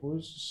draft, mate,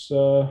 boys.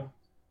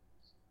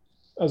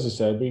 As I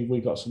said,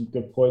 we got some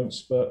good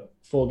points, but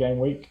 4-game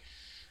week.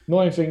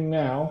 Annoying thing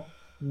now,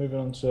 moving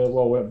on to,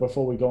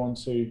 before we go on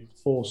to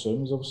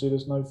foursomes, obviously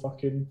there's no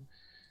fucking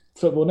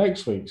football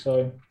next week,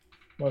 so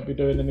won't be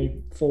doing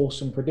any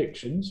foursome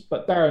predictions.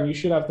 But Darren, you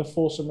should have the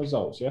foursome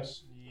results,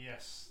 yes?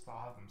 Yes,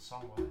 I have them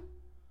somewhere.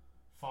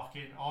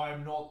 Fucking,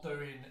 I'm not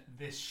doing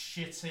this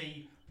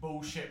shitty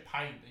bullshit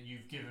paint that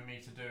you've given me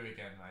to do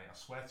again, mate. I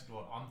swear to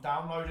God. I'm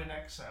downloading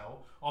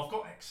Excel. I've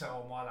got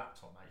Excel on my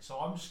laptop, mate. So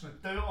I'm just going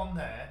to do it on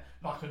there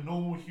like a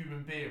normal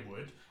human being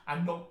would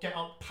and not get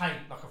up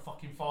paint like a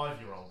fucking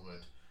 5-year-old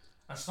would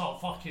and start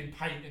fucking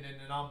painting in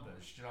the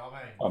numbers. Do you know what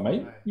I mean? Oh,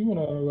 mate, you want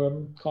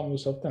to calm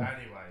yourself down.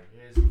 Anyway,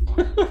 here's the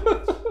fucking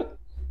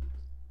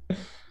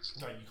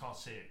No, you can't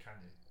see it, can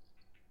you?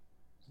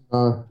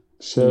 No,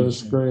 share the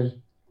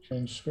screen.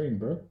 Change screen,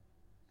 bro.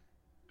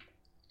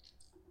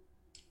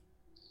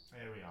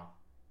 Here we are.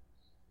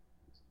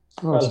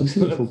 Oh, it's a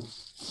beautiful.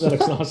 That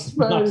looks nice.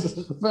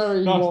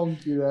 Very nice.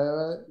 wonky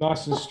there, mate.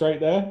 Nice and straight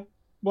there.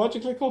 Why'd you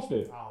click off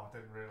it? Oh, I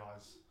didn't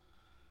realise.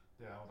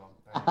 Yeah, hold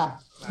on.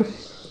 There you go.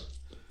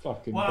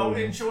 Fucking Well,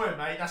 brilliant. enjoy it,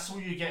 mate. That's all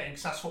you're getting,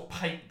 because that's what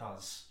paint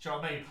does. Do you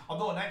know what I mean? I'm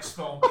not an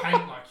expert on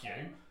paint like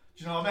you.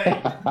 Do you know what I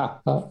mean?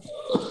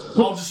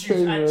 I'll just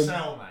use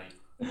Excel, mate.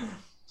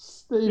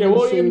 Yeah,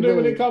 what are you going to do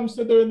when it comes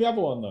to doing the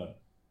other one, though?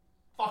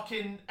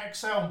 Fucking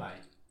Excel,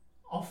 mate.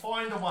 I'll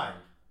find a way.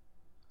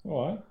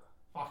 All right.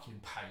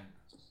 Fucking paint.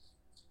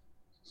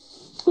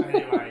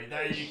 Anyway,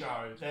 there you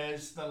go.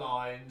 There's the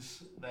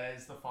lines.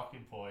 There's the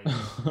fucking point.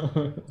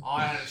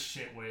 I had a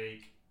shit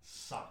week.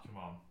 Suck your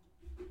mum.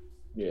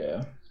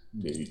 Yeah,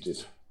 you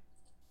did.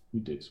 You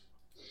did.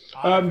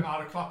 I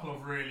had a couple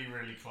of really,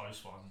 really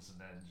close ones, and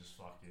then just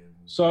fucking.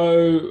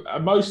 So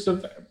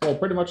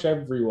pretty much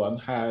everyone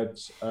had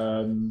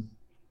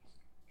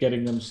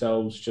getting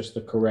themselves just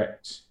the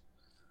correct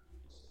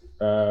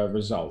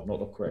result, not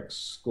the correct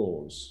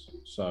scores.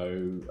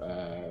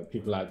 So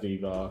people had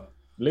either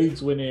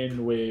Leeds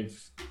winning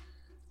with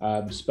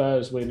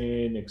Spurs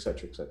winning,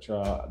 etc.,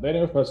 etc. The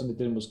only other person that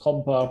didn't was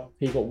Compa.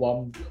 He got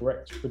one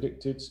correct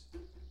predicted.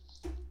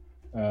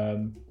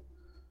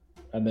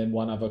 And then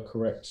one other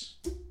correct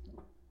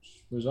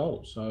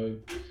result. So,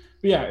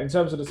 but yeah, in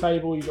terms of the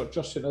table, you've got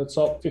Josh sitting at the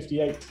top,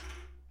 58,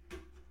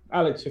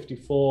 Alex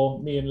 54,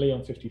 me and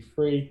Leon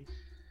 53,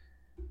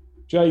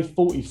 Jay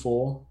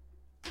 44,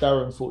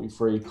 Darren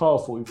 43, Kyle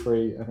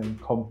 43, and then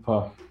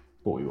Compa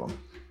 41.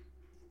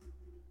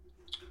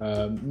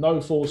 No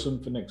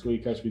foursome for next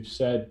week, as we've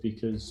said,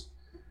 because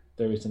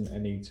there isn't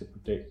any to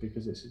predict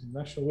because it's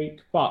International Week.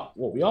 But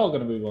what we are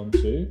going to move on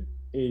to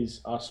is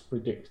us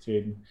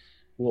predicting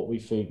what we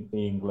think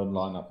the England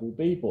lineup will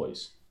be,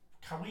 boys.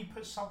 Can we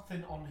put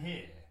something on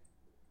here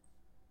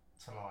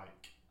to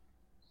like?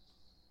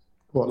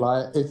 What,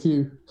 like, if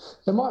you...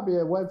 There might be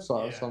a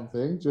website or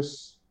something,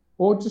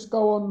 or just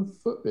go on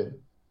Footbin.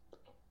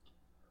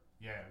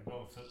 Yeah, we'll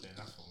go on Footbin,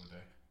 that's what we'll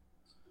do.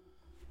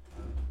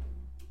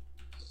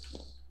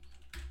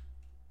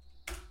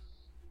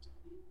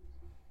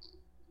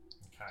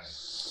 Okay,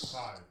 so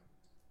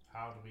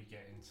how do we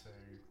get into...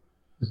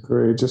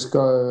 Agree. Just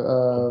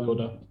go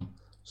Builder.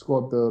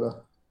 Squad builder.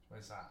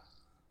 Where's that?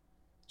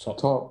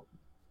 Top.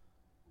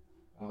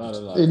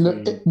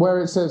 No.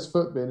 Where it says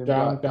Footbin.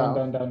 Down.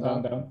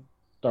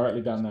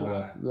 Directly down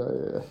there.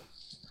 Yeah.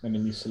 And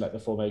then you select the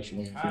formation.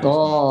 Okay.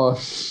 Oh,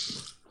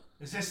 Is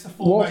this the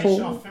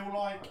formation? I feel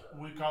like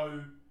we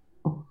go...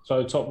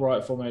 So top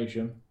right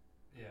formation.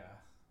 Yeah.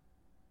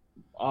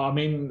 I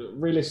mean,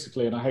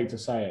 realistically, and I hate to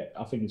say it,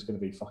 I think it's going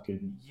to be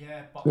fucking...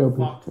 Yeah, but It'll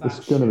fuck be- that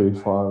it's gonna shit, be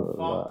mate. fine.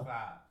 Fuck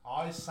that.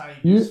 I say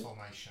You- this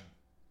formation.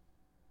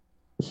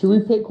 should we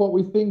pick what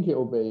we think it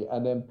will be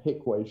and then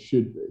pick what it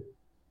should be?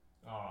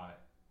 Alright.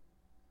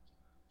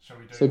 Shall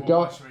we do... So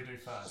what should we do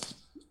first?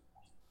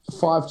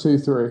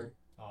 5-2-3.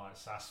 Alright,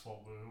 so that's what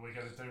we're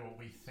going to do what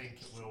we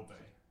think it will be.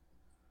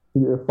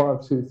 Yeah,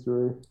 5-2-3.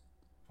 5-2-3,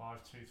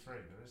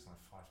 there is no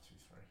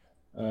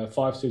 5-2-3.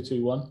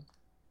 5-2-2-1.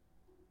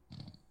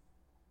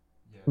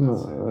 Yeah, No,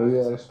 that's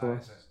it. that's That fine.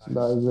 is it.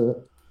 That is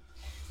it.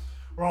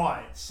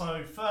 Right,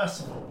 so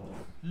first of all,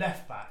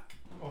 left back.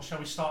 Or shall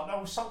we start? No,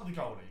 we'll start with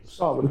the goalie.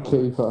 Start with the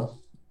keeper.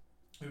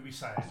 Who are we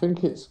saying? I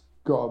think it's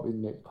got to be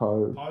Nick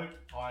Pope. Pope,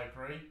 I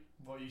agree.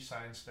 What are you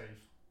saying, Steve?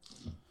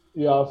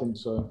 Yeah, I think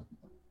so.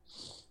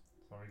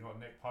 So we got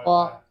Nick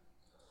Pope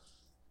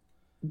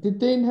Did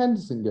Dean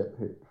Henderson get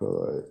picked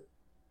for it?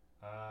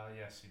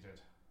 yes, he did.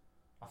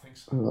 I think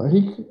so.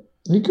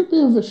 He could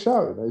be with a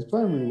shout. He's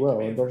playing really well, Could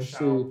be and for a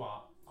obviously, shout,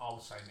 but I'll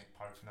say Nick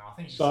Pope for now. I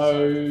think he's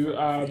So, deserved it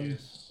for a few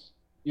years.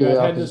 You had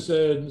Yeah, I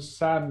Henderson,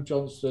 Sam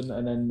Johnson,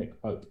 and then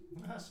Nick Pope.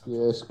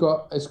 yeah, it's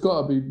got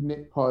to be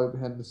Nick Pope,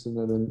 Henderson,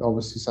 and then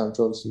obviously Sam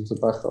Johnson to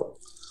back up.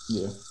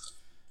 Yeah.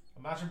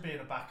 Imagine being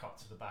a backup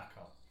to the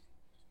backup.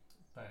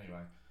 But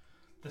anyway,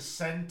 the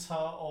centre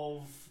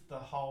of the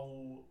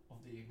whole of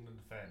the England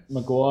defence.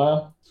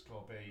 Maguire. It's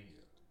got to be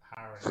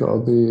Harry. It's got to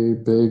be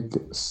big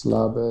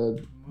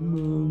slabhead.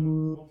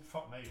 Oh,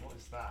 fuck me, what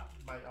is that?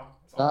 Mate, I'm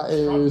That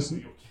struggling is-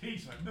 with your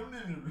keys, mate. No.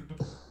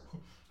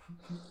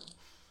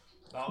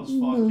 That was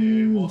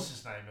fucking, what's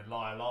his name in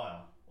Liar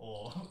Liar?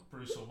 Or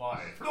Bruce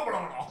Almighty.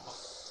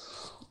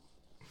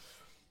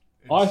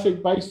 I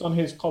think based on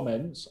his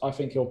comments, I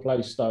think he'll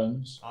play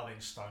Stones. I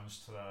think Stones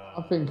to the...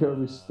 I think it'll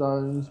be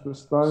Stones, but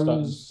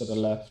Stones to the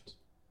left.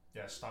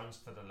 Yeah, Stones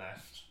to the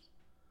left.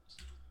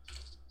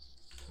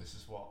 This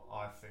is what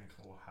I think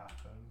will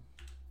happen.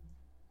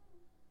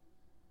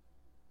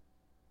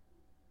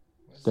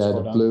 Yeah,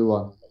 the blue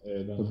one.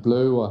 Yeah, The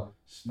blue one.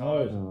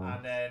 Stones, No.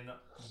 and then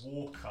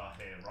Walker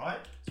here, right?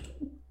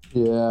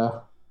 Yeah.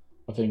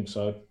 I think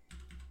so.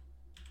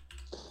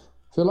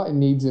 I feel like he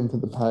needs him for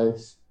the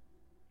pace.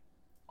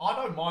 I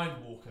don't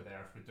mind Walker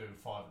there if we're doing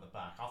five at the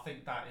back. I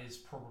think that is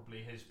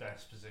probably his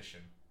best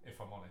position, if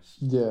I'm honest.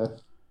 Yeah.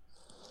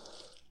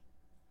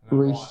 And then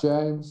Reece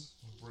James.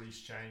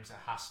 Reece James, it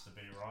has to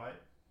be, right?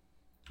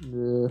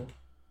 Yeah.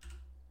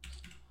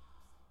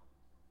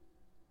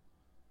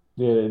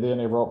 Yeah, the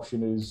only other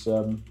option is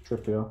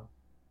Trippier.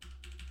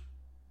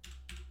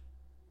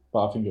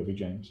 But I think it'll be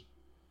James.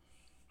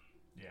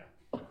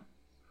 Yeah.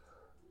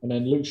 And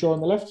then Luke Shaw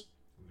on the left.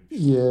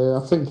 Yeah,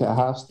 I think it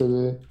has to be.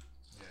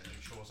 Yeah,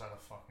 Luke Shaw's had a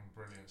fucking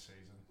brilliant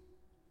season.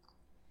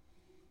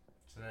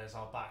 So there's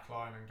our back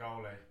line and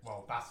goalie.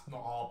 Well, that's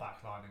not our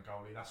back line and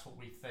goalie. That's what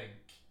we think.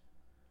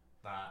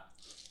 That,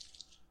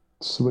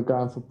 So we're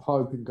going for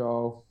Pope in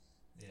goal.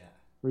 yeah.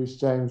 Reece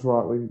James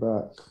right wing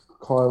back.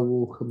 Kyle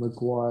Walker,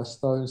 Maguire,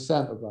 Stones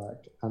centre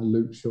back, and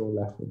Luke Shaw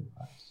left wing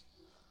back.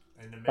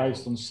 In the middle,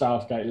 Based on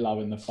Southgate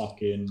loving the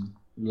fucking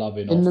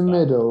loving In off the that.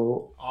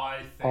 middle, I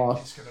think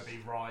it's going to be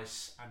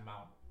Rice and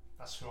Mount.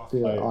 That's who I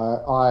think. yeah,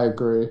 I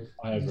agree.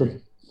 I agree.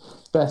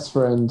 Best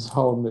friends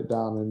holding it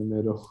down in the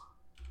middle.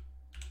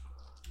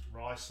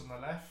 Rice on the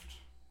left.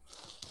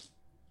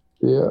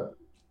 Yeah.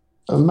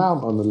 A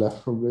Mount on the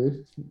left,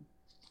 probably.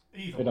 Either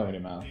It way. don't really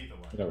matter. Either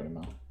way. It don't really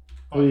matter.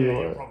 Oh yeah, Either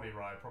you're way. probably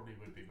right. Probably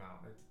would be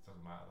Mount. It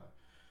doesn't matter though.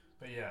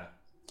 But yeah,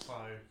 so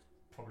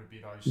probably be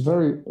those.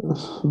 two.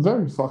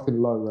 Very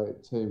fucking low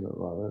rate team at the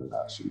moment,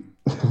 actually.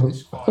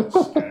 It's quite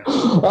scary.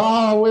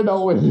 We're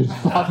not winning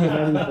fucking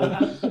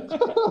anything.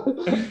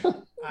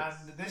 And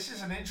this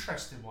is an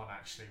interesting one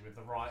actually with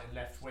the right and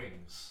left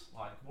wings.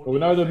 Like, what Well, do we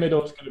know you the think?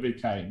 middle's going to be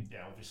Kane.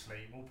 Yeah, obviously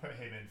we'll put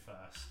him in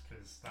first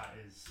because that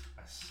is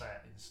a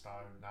set in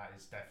stone. That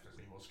is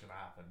definitely what's going to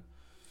happen.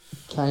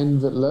 Kane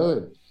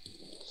Lewin.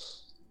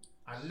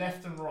 And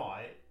left and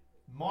right,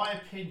 my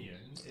opinion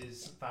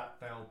is that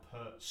they'll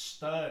put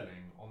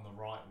Sterling on the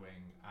right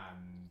wing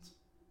and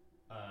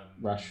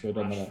Rashford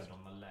on the left.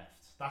 on the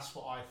left. That's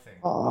what I think.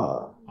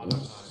 Uh, I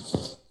don't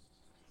know.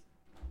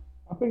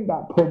 I think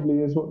that probably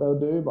is what they'll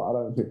do, but I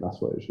don't think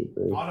that's what it should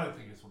be. I don't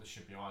think it's what it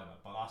should be either,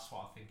 but that's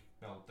what I think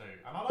they'll do.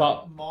 And I don't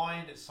But-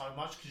 mind it so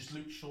much because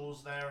Luke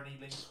Shaw's there and he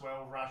links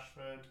well with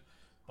Rashford,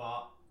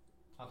 but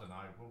I don't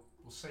know.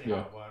 We'll see how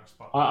Yeah. it works.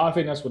 But I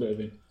think that's what it'll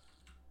be.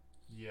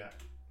 yeah.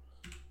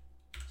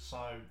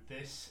 So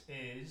this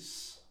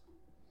is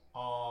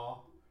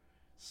our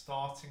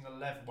starting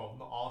 11. Well,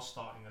 not our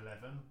starting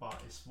 11, but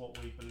it's what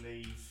we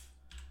believe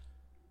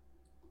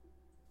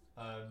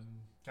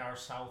Gareth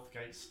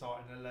Southgate's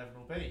starting 11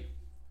 will be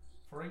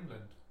for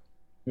England.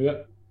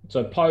 Yep.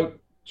 So Pope,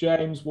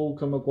 James,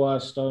 Walker, Maguire,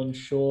 Stones,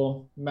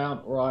 Shaw,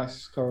 Mount,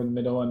 Rice, Curran in the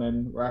middle, and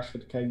then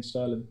Rashford, Kane,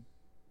 Sterling.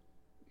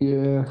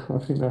 Yeah, I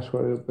think that's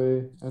what it'll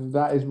be. And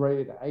that is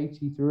rated at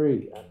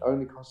 83 and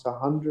only costs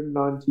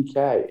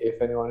 190k if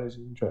anyone is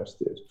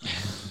interested.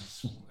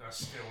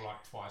 That's still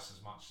like twice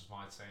as much as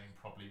my team,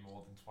 probably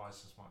more than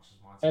twice as much as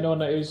my team.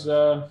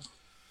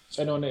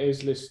 Anyone that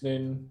is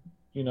listening,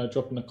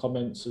 drop in the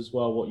comments as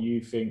well what you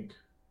think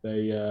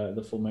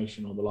the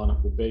formation or the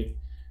lineup will be.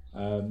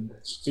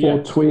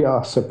 Or tweet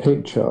us a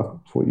picture of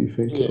what you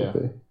think it'll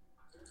be.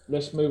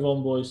 Let's move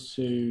on, boys,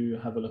 to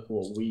have a look at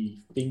what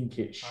we think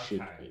it should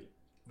be.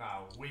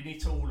 Now, we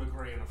need to all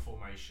agree on a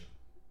formation.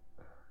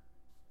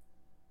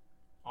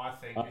 I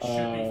think it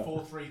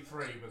should be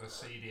 4-3-3 with a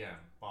CDM,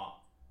 but...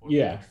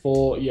 Yeah.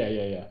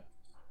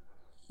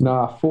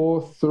 Nah,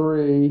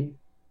 4-3-1-2.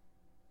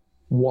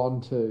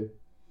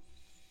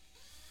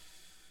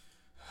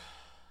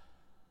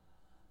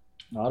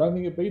 No, I don't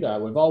think it'd be that.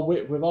 With our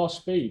with our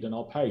speed and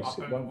our pace,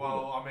 it won't be.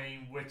 I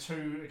mean, we're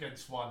 2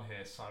 against 1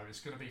 here, so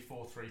it's going to be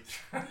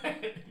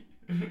 4-3-3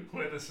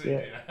 with a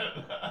CDM.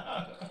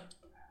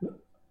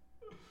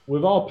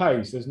 With our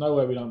pace, there's no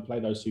way we don't play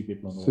those two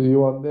people on the So wall. you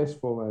want this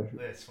formation?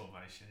 This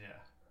formation, yeah.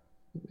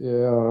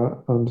 Yeah, alright,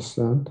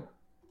 understand.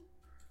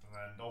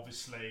 And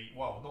obviously,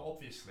 well, not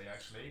obviously,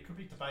 actually, it could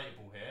be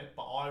debatable here,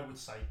 but I would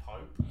say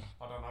Pope.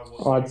 I don't know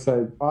what. I'd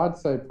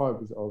say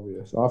Pope is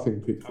obvious. I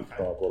think Pickford's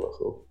Okay.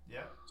 diabolical.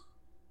 Yeah.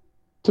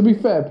 To be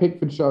fair,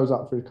 Pickford shows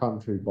up for his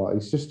country, but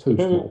he's just too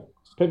small.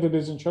 Pickford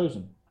isn't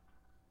chosen.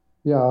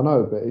 Yeah, I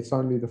know, but it's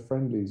only the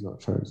friendly he's not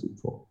chosen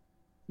for.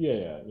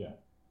 Yeah.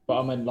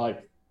 But I mean,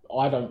 like,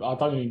 I don't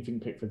even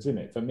think Pickford's in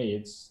it. For me,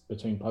 it's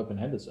between Pope and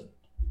Henderson.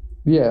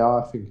 Yeah,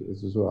 I think it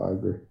is as well. I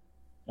agree.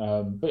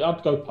 But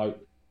I'd go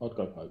Pope.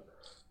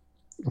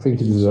 I think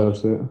he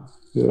deserves it.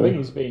 Yeah. I think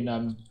he's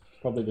been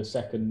probably the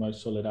second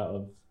most solid out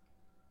of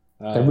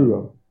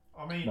Everyone.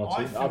 I mean,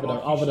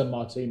 other than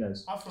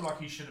Martinez. I feel like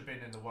he should have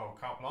been in the World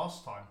Cup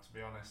last time, to be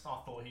honest. I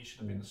thought he should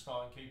have been the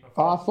starting keeper.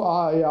 I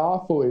thought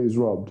he was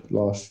robbed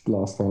last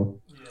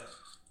time. Yeah.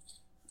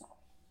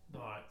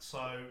 Right,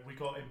 so we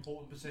got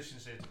important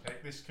positions here to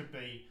pick. This could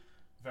be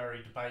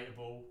very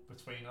debatable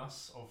between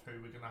us of who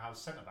we're going to have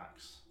centre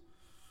backs.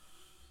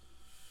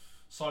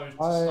 So to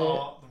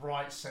start, the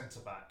right centre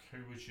back, who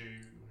would you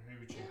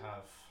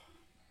have?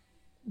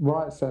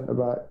 Right centre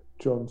back,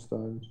 John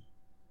Stones.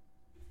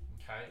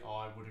 Okay,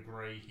 I would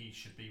agree. He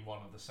should be one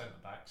of the centre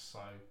backs. So,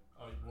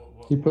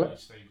 what He do play- you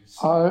Steve?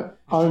 I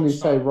only John say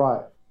Stones-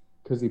 right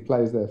because he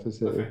plays there for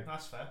City. Okay,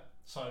 that's fair.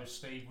 So,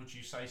 Steve, would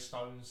you say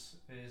Stones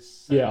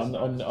is? Yeah,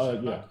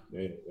 centre-back?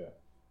 yeah.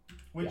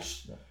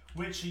 Which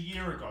a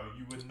year ago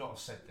you would not have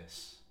said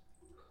this.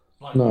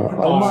 Like, No, you would in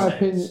not my have said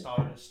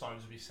opinion-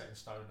 Stones would be set in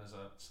stone as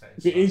a set in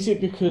But stone. is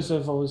it because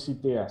of obviously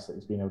Diaz that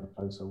he's been able to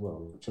play so well?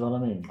 Do you know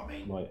what I mean? I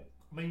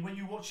mean, when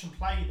you watch him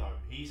play, though,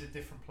 he's a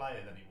different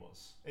player than he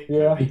was. It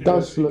Yeah. could be He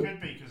does because, look- it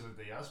could be because of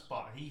Diaz,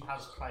 but he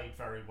has played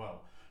very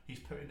well. He's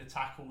put in the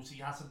tackles. He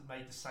hasn't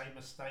made the same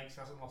mistakes.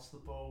 Hasn't lost the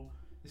ball.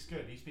 It's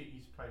good. He's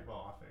played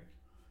well, I think.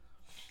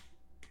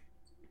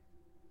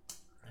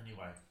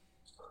 Anyway,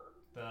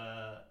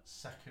 the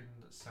second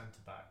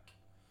centre back.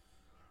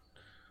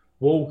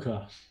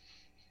 Walker.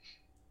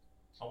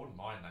 I wouldn't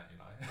mind that, you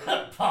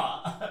know,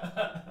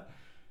 but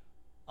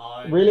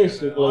I'm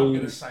Realistically-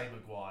 going to say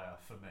Maguire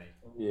for me.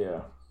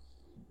 Yeah.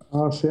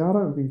 See, I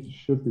don't think it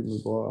should be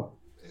Maguire.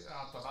 I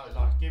don't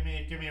know. Like, give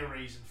me a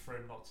reason for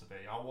him not to be.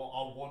 I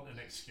want an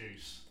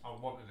excuse.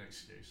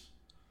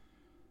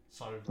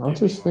 So I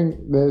just think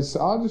there's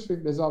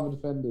other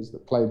defenders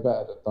that play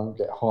better that don't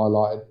get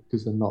highlighted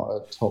because they're not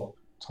at top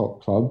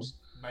clubs.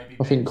 maybe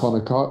I think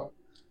Mings.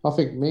 I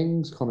think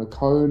Mings, Connor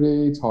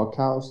Cody,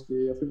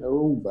 Tarkowski. I think they're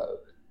all better.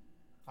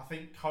 I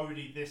think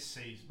Cody this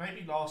season,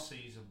 maybe last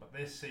season, but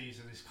this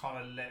season he's kind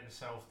of let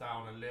himself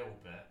down a little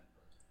bit.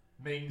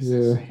 Mings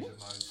this season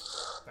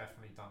though,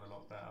 definitely done a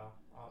lot better.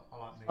 I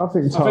like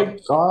Mings. I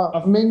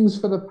think Mings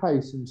for the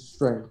pace and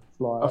strength.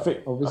 Like I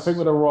think with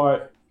the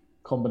right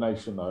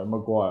combination though,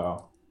 Maguire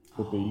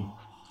would be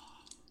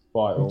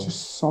vital. He's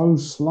just so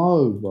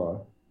slow,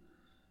 bro.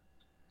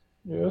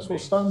 Yeah, that's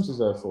what Stones is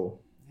there for.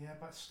 Yeah,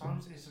 but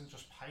Stones isn't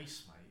just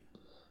pace, mate.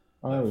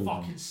 Oh, Like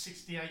fucking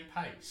 68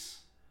 pace.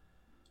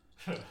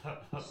 I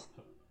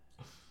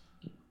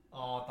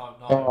don't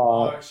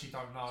know. I actually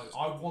don't know.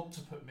 I want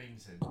to put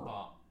Mings in,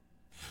 but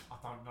I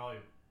don't know.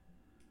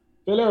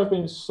 Villa have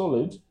been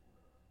solid.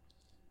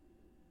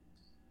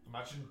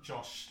 Imagine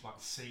Josh like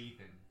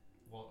seething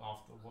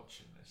after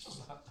watching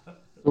this.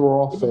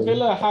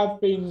 Villa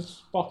have been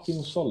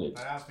fucking solid.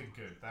 They have been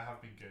good.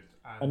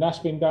 And that's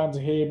been down to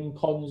him,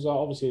 Konza.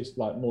 Obviously, it's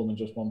like more than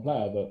just one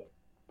player, but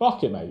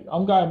fuck it, mate.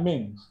 I'm going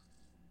Mings.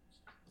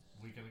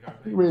 We're going to go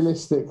Mings.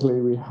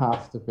 Realistically, we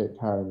have to pick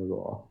Harry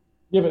Maguire.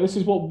 Yeah, but this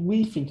is what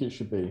we think it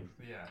should be.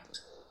 Yeah.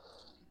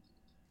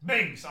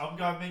 Mings. I'm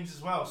going Mings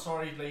as well.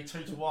 Sorry, Lee.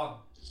 2-1.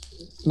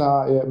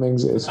 Nah, yeah,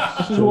 Mings is.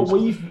 This is what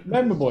we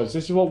remember, boys.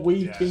 This is what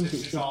we think it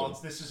should be.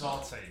 This is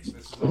our team. This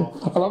is I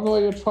our. love the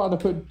way you're trying to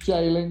put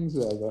Jay Lings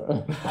there,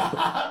 but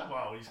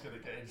Well, he's going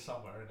to get in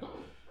somewhere, isn't he?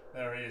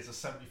 There he is, a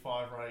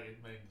 75 rated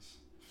Mings.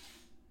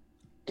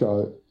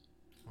 go.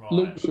 Right.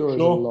 Luke Shaw is a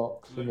Shaw.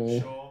 lock for me.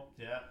 Luke Shaw,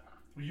 yeah.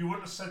 Well, you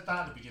wouldn't have said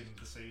that at the beginning of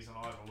the season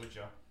either, would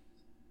you?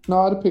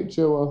 No, I'd have picked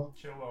Chilwell.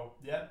 Chilwell,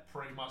 yeah,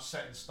 pretty much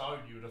set in stone,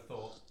 you would have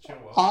thought.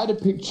 Chilwell. I'd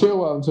have picked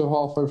Chilwell until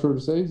halfway through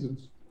the season.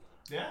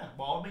 Yeah,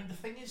 well, I mean, the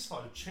thing is,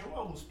 though,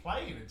 Chilwell was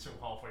playing until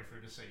halfway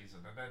through the season,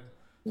 and then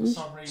for He's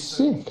some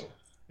reason. sick.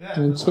 Yeah,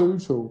 And for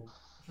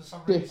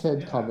some dickhead reason,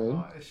 yeah, come in.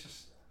 like, it's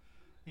just.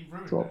 He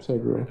ruined Drops it.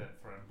 everyone. Ruined it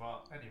for him,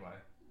 but anyway,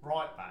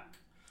 right back.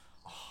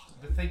 Oh,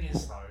 the thing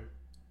is, though,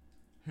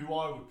 who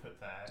I would put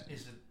there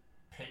isn't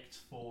picked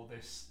for the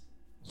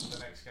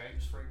next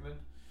games for England.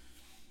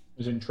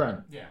 As in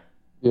Trent. Yeah.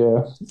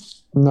 Yeah.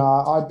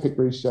 Nah, I'd pick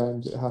Reece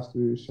James. It has to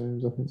be Reece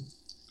James, I think.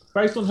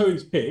 Based on who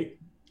he's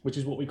picked, which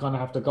is what we kind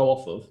of have to go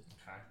off of,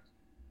 Okay.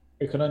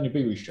 it can only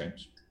be Reece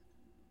James.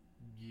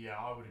 Yeah,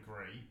 I would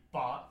agree.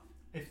 But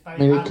if they I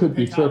mean, it had could to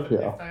be pick out of,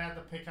 Trippier. if they had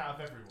to pick out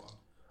of everyone,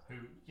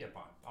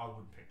 but I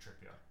wouldn't pick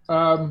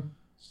Trippier.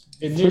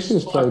 In this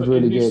Trippier's played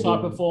really good,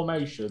 type yeah. of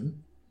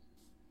formation,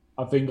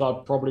 I think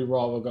I'd probably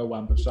rather go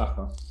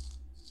Wan-Bissaka.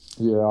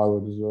 Yeah, I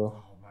would as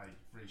well. Oh mate,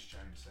 Reece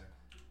James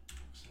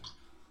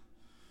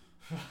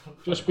then.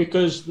 Just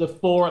because the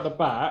four at the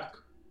back,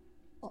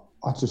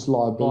 I just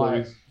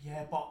liabilities.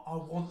 Yeah, but I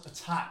want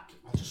attack.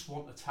 I just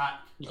want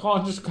attack. you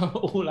can't just go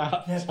all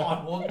out. Yeah, but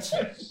I want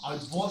it. I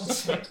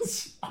want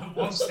it. I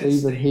want it,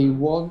 Stephen, he Stephen.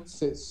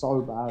 wants it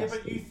so bad. Yeah,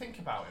 but you Steve. think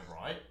about it,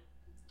 right?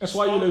 That's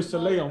why you lose to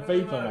No, Lee on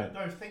FIFA, no, mate.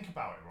 no, think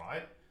about it,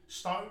 right?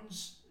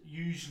 Stones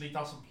usually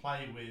doesn't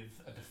play with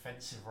a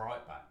defensive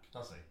right back,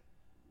 does he?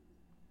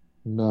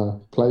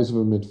 No, plays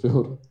with a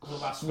midfielder. Well,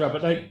 that's Yeah, what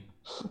but I they- mean.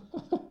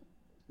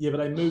 Yeah, but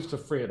they moved to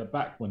three at the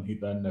back when he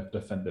then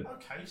defended.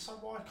 Okay, so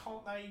why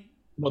can't they?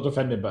 Not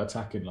defending, but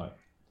attacking. Like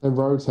They're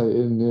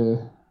rotating,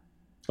 yeah.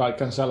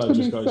 Cancelo To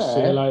just be goes, fair-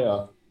 see you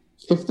later.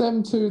 If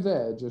them two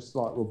there just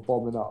like were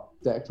bombing up,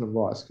 Declan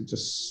Rice could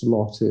just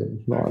slot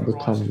in like Declan the Rice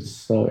could coming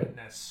slot third. in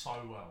there so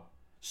well,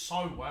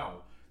 so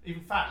well. In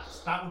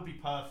fact, that would be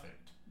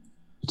perfect.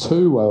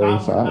 Too well, in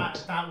That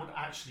fact. that would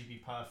actually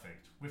be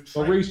perfect with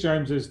Well, Trent. Reece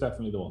James is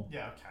definitely the one.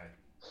 Yeah, okay,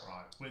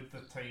 right. With the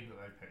team that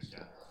they picked,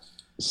 yeah.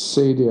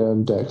 CDM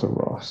and Declan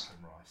Rice.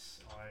 Declan Rice.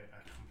 I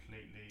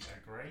completely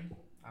agree,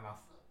 and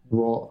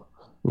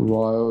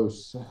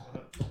Rios. I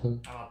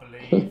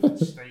believe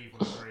Steve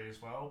would agree as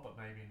well, but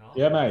maybe not.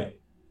 Yeah, mate.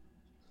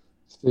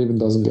 Stephen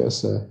doesn't get a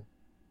say.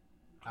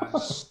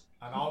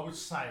 And I would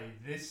say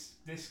this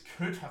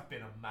could have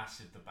been a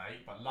massive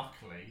debate, but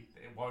luckily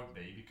it won't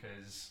be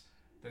because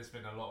there's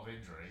been a lot of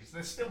injuries.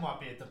 There still might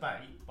be a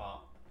debate,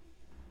 but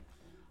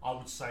I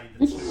would say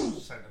the two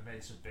centre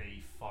mids would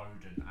be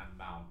Foden and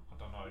Mount. I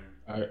don't know.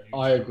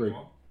 I agree.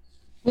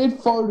 Did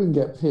Foden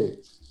get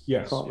picked?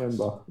 Yes. Can't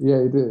remember.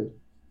 Yeah, he did.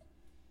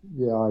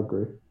 Yeah, I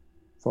agree.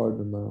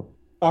 Foden Mount.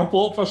 I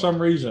thought for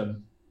some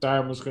reason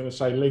Dan was going to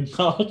say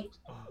Lingard.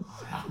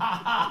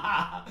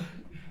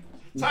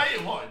 Tell you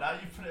what, now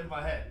you put it in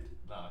my head.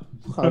 No.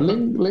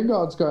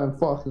 Lingard's going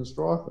fucking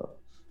striker.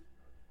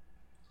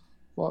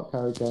 Fuck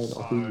Harry Kane So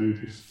off his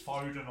uses.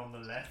 Foden on the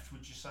left,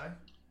 would you say?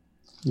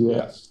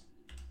 Yeah.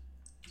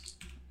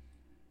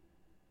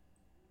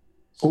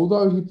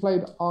 Although he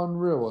played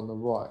unreal on the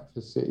right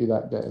for City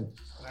that game.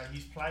 No,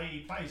 he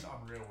plays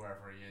unreal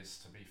wherever he is.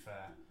 To be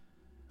fair.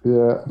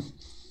 Yeah.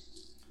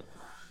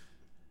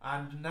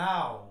 And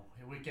now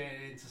we're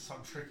getting into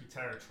some tricky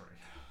territory.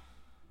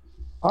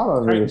 I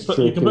don't think it's You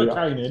can tricky. put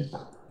Kane in.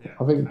 Yeah.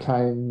 I think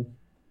Kane.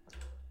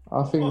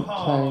 I think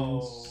Whoa,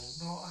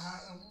 Kane's.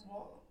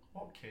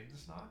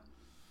 Watkins, no.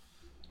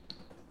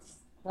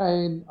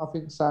 Kane. I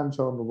think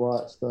Sancho on the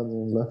right, Sterling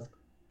on the left.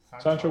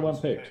 Sancho was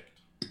won picked.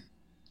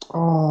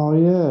 Oh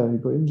yeah, he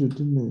got injured,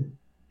 didn't he?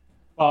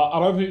 I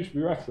don't think it should be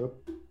Rashford.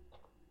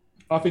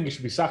 I think it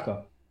should be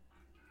Saka.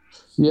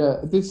 Yeah.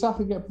 Did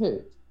Saka get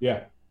picked?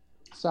 Yeah.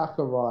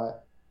 Saka right,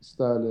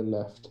 Sterling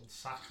left.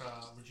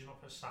 Saka, would you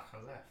not put Saka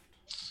left?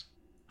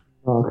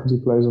 No, because he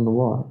plays on the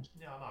right.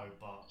 Yeah, I know,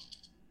 but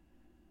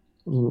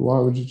Why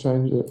would you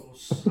change it? well,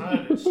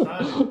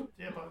 Sterling,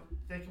 yeah, but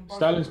they can both.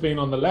 Sterling's been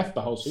on the left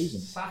the whole season.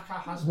 Saka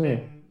has Yeah.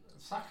 been.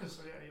 Saka's,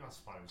 yeah, I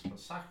suppose, but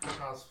Saka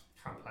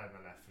can play on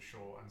the left for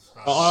sure, and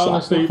Sterling. But I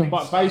honestly, Saka-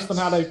 but based on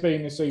how they've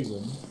been this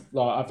season,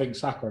 like I think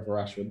Saka over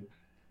Rashford.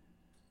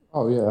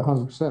 Oh yeah,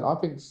 100%. I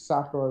think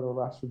Saka over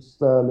Rashford,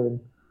 Sterling,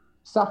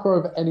 Saka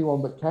over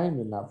anyone but Kane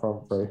in that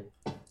front three.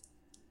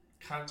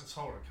 Can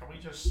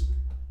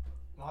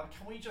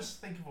we just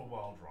think of a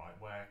world, right,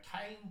 where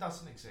Kane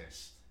doesn't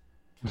exist?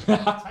 Take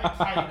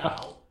Kane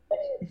out,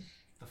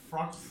 the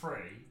front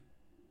three,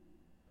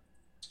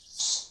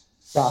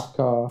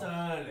 Saka.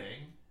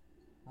 Sterling,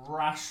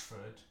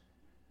 Rashford,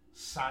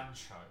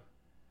 Sancho.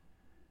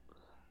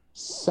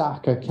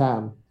 Saka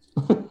can.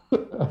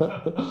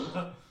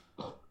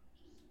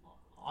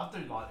 I do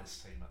like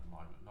this team at the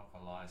moment, not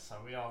gonna lie. So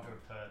we are gonna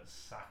put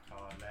Saka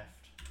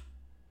left,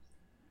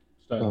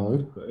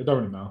 Sterling, but it don't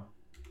really matter.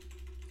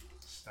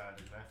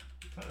 Sterling left,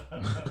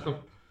 and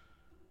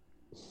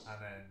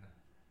then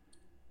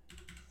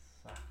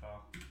Saka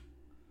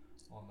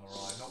on the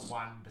right. Not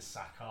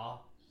Wan-Bissaka,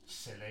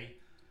 silly.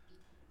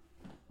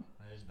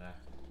 Isn't there?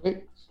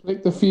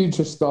 Click the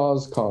Future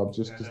Stars card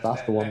just because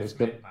that's the one that's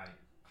good. good. Mate.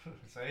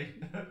 See?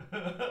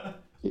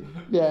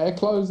 Yeah,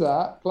 close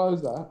that.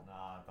 Close that.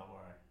 Nah, don't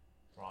worry.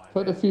 Right.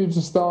 Put the Future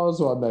Stars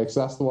one there because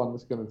that's the one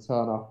that's going to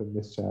turn up in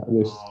this chat.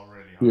 This Oh,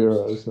 really?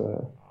 Euros. Oh,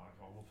 God,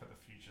 we'll put the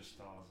future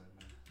stars in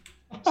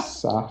there.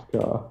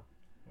 Saka.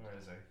 Where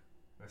is he?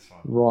 This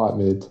one. Right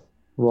mid.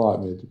 Right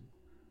mid.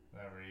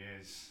 There he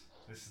is.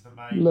 This is the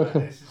main Look-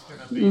 man. This is going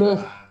to be look-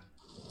 the man.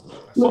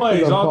 That's look it. at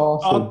Boys, the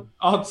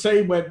our passing.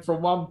 team went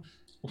from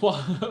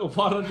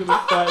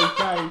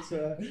 130k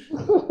to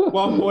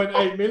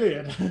 1.8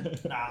 million.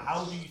 Now,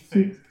 how do you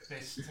think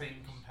this team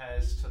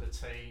compares to the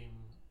team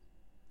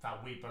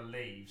that we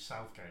believe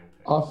Southgate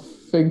will pick? I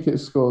think it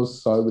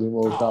scores so many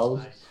more Oh, goals.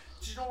 mate.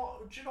 Do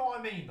you know what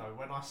I mean though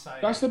when I say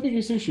That's the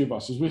biggest issue of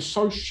us, is we're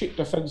so shit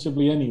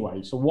defensively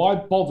anyway. So why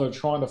bother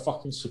trying to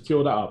fucking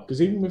secure that up?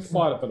 Because even with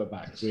fight up at the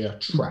backs, we are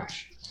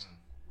trash.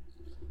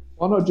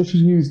 Why not just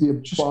use the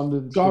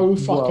abundance go of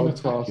fucking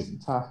world-class attacking.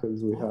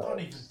 attackers we I have? don't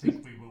even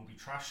think we will be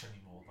trash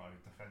anymore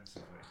though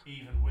defensively,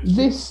 even with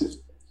This,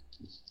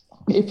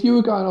 if you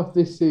were going off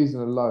this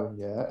season alone,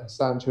 yeah, and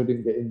Sancho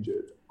didn't get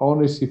injured, I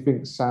honestly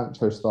think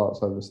Sancho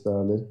starts over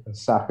Sterling and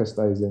Saka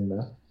stays in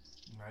there.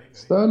 maybe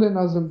Sterling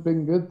hasn't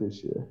been good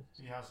this year.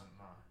 he hasn't.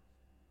 No,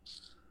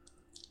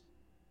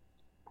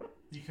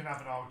 you can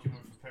have an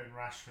argument for putting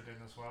Rashford in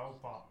as well,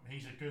 but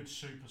he's a good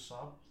super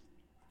sub.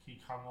 He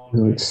come on. Like,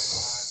 really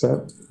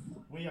except,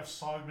 we have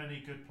so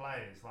many good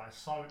players. Like, it's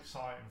so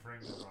exciting for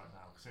England right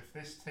now. Because if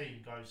this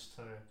team goes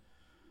to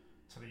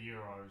the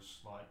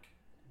Euros, like,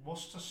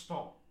 what's to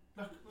stop?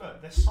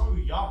 Look, they're so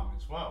young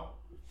as well.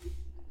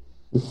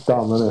 it's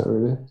dumb, isn't it,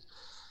 really?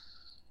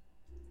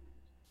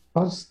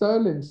 But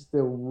Sterling's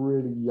still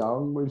really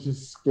young, which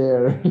is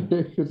scary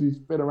because he's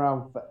been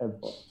around forever.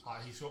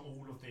 Like, he's got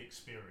all of the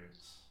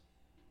experience.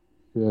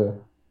 Yeah.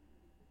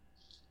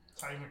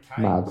 Same with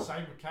Kane. Mad.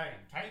 Same with Kane.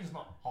 Kane's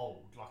not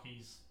old. Like,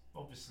 he's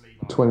obviously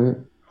like 20.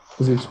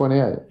 Is he 28?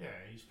 Yeah,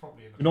 he's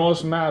probably in the. You know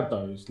what's mad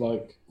though? Is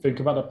like, think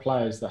about the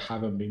players that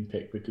haven't been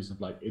picked because of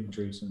like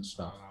injuries and I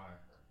stuff.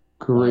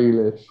 know.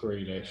 Grealish.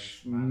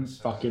 Grealish,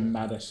 Madison. fucking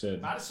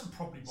Madison, Madison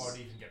probably won't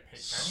even get picked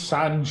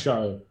anyway.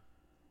 Sancho.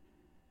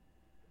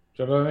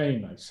 Do you know what I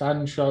mean? Like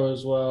Sancho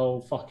as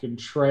well, fucking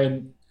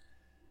Trent.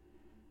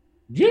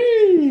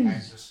 Jeez.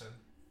 Henderson.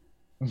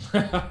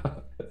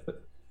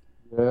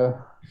 Yeah.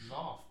 You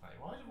laugh, mate.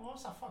 Why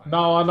was that funny?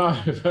 No, I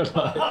know. But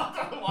like, I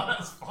don't know why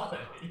that's funny.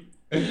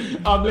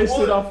 I'm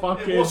listing off It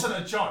fucking.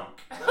 wasn't a joke.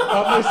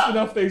 I'm listing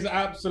off these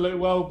absolute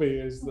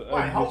well-beers.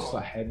 Wait, hold Just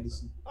on. like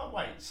Henderson. Oh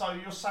wait, so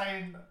you're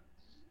saying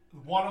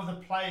one of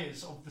the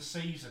players of the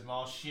season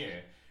last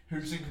year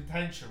who's in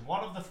contention,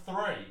 one of the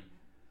three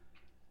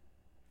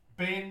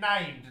being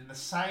named in the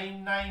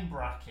same name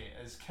bracket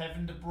as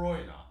Kevin De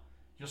Bruyne,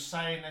 you're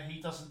saying that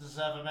he doesn't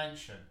deserve a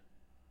mention?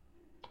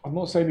 I'm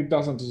not saying he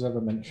doesn't deserve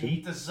a mention.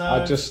 He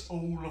deserves just-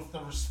 all of the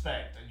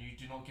respect, and you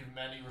do not give him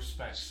any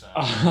respect, sir.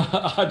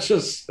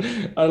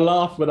 I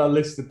laughed when I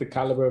listed the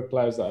caliber of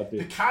players that I The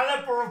did.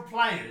 caliber of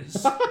players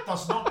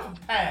does not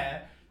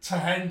compare to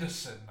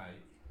Henderson, mate.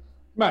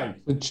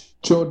 Mate,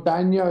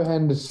 Jordano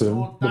Henderson,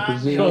 the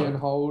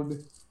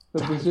Jordano.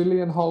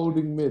 Brazilian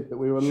holding mid that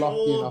we were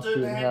lucky enough to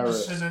Jordan inherit.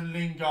 Henderson and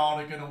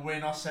Lingard are going to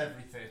win us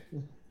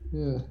everything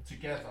Yeah.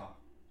 together.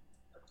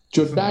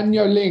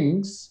 Jordano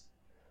Lings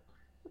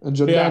and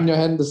Jordano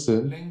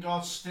Henderson.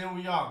 Lingard's still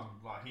young,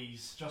 like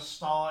he's just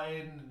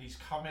starting and he's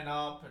coming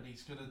up and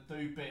he's going to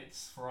do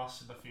bits for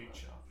us in the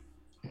future.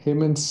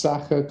 Him and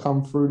Saka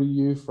come through the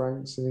youth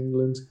ranks in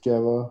England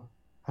together,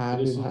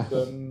 hand this in is,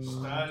 hand.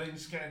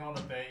 Sterling's getting on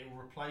a bit. He'll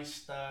replace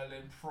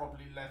Sterling,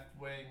 probably left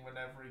wing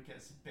whenever he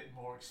gets a bit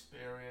more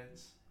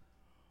experience.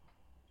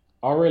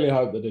 I really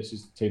hope that this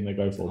is the team they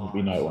go for, but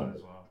we know it so won't.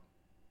 as well.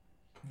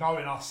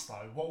 Knowing us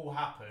though, what will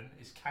happen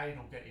is Kane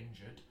will get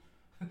injured.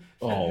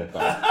 Oh,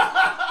 God.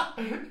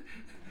 I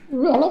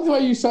love the way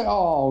you say,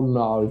 "Oh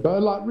no,"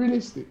 but like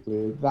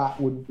realistically, that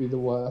wouldn't be the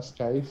worst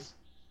case.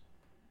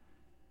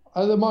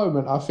 At the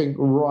moment, I think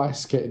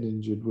Rice getting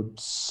injured would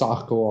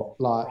suck or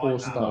Right now.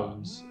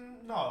 Stones.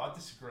 No, I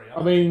disagree.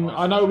 I mean,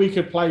 I know we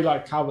could play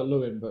like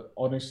Calvert-Lewin, but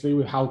honestly,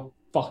 with how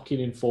fucking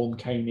informed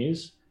Kane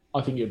is,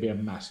 I think it'd be a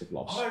massive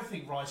loss. I don't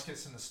think Rice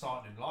gets in the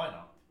starting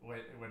lineup when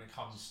it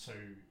comes to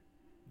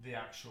the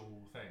actual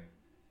thing.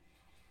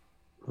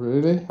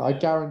 Really? I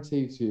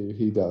guarantee to you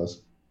he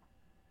does.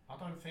 I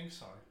don't think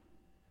so.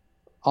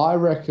 I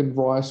reckon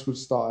Rice would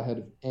start ahead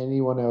of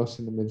anyone else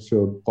in the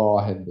midfield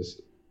bar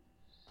Henderson.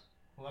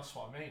 Well, that's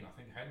what I mean. I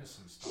think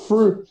Henderson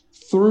starts.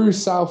 Through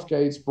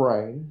Southgate's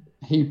brain,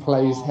 he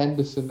plays Oh,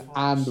 Henderson for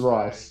and fuck's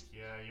Rice. sake.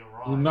 Yeah, you're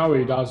right. You know he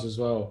You're right. does as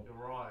well. You're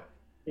right.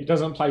 He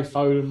doesn't play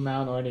Foden,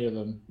 Mount, or any of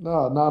them.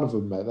 No, none of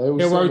them, mate. They all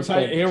He'll sit on the rotate.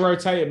 bench. He'll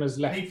rotate him as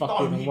left He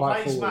fucking and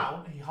right plays forward.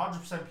 Mount. He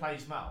 100%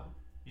 plays Mount.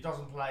 He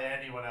doesn't play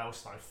anyone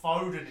else though.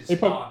 Foden is He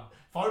prob- done.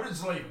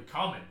 Foden's not even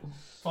coming.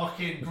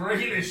 Fucking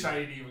Grealish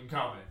ain't even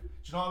coming.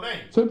 Do you know what I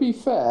mean? To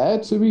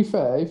be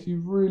fair, if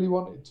you really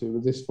wanted to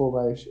with this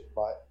formation,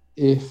 like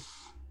if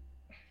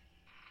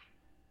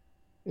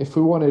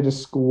we wanted to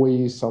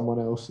squeeze someone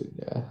else in,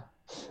 yeah,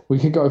 we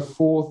could go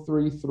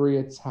 4-3-3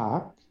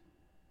 attack,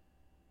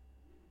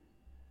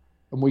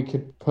 and we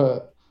could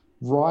put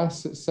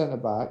Rice at centre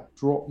back,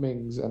 drop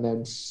Mings, and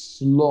then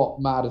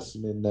slot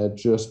Madison in there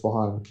just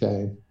behind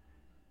Kane.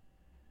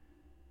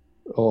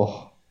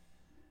 Oh,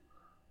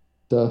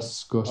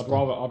 disgusting.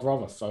 I'd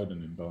rather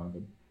Foden in behind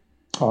him.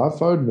 Oh, I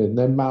phoned him in.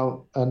 Then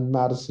Mount and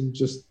Madison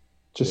just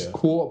Yeah.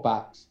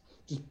 quarterbacks.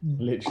 Just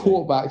Literally.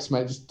 quarterbacks,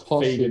 mate, just Feeding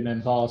tossing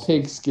them passes.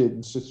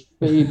 pigskins, just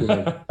feeding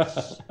them.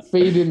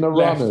 Feeding the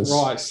Left, runners.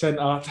 right, centre.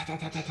 Ta, ta,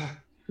 ta, ta, ta.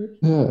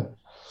 Yeah.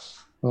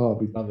 Oh,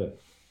 it'd be Love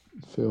it.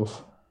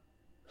 filth.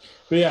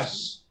 But yeah,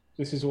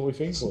 this is what we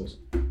think, boys.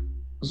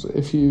 So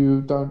if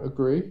you don't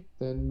agree,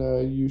 then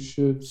you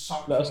should.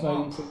 Suck Let us them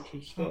know up. who you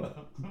think should start.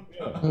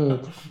 Uh,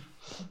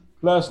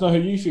 Let us know who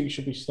you think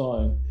should be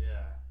starting.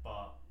 Yeah,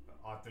 but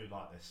I do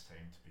like this team.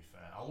 To be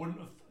fair, I wouldn't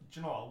have. Do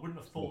you know what? I wouldn't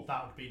have thought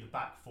that would be the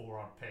back four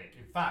I'd pick.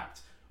 In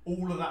fact,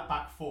 all of that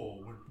back four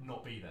would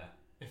not be there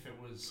if it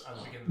was at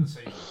the beginning of the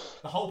season.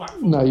 The whole back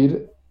four. no,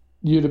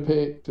 you'd have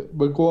picked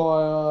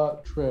Maguire,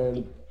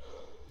 Trent,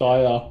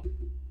 Dyer.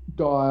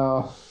 Dyer,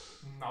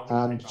 No, I wouldn't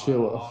and have picked Dyer.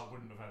 Chilwell. I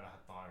wouldn't have ever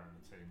had Dyer in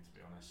the team, to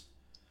be honest.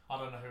 I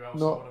don't know who else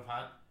Not- I would have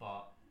had,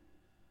 but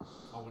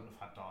I wouldn't have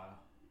had Dyer.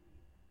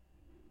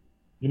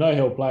 You know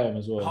he'll play him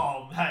as well.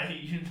 Oh,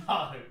 mate,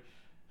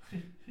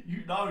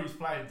 you know he's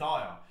playing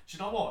Dyer. Do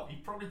you know what? He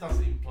probably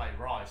doesn't even play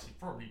Rice. He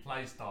probably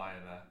plays Dyer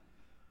there.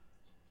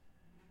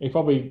 He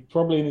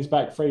probably in his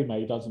back three,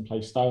 mate, he doesn't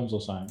play Stones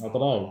or something. I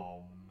don't know.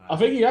 Oh, man. I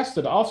think he has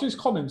to. After his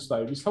comments,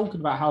 though, he's talking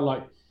about how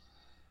like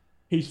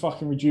he's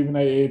fucking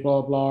rejuvenated,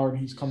 blah blah, and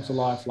he's come to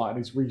life, like,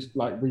 and he's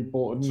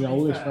rebought, and To you know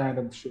be all this fair,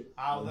 random shit.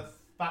 Out of the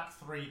back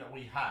three that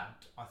we had,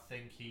 I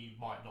think he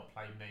might not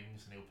play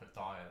Mings and he'll put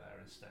Dyer there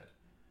instead.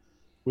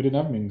 We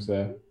didn't have Mings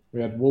there.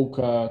 We had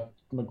Walker,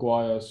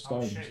 Maguire, Oh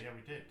Stones. shit, yeah,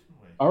 we did,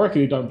 didn't we? I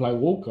reckon he don't play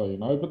Walker, you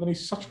know, but then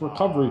he's such a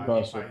recovery He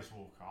person. plays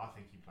Walker. I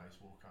think he plays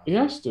Walker. He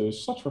has to.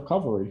 It's such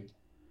recovery.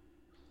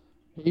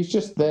 He's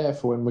just there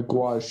for when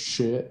Maguire's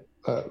shit.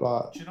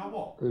 Like, Do you know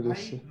what? It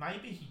is.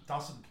 Maybe he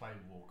doesn't play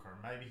Walker,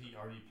 and maybe he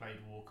only played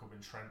Walker when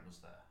Trent was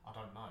there. I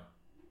don't know.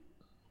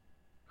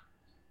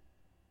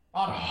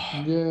 I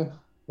don't know. yeah,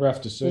 We'll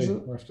have to see. Is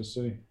it? We'll have to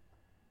see.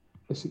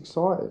 it's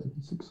exciting.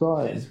 It's It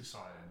exciting. is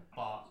exciting,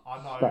 but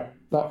I know That-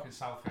 fucking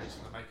Southgate's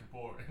going to make it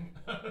boring.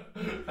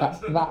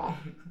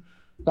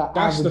 That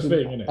That's the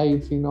averaging thing, innit?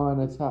 89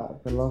 attack.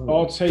 I love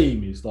Our it.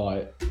 team is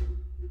like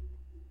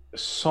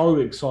so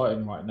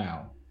exciting right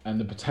now, and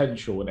the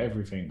potential and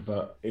everything,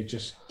 but it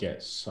just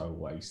gets so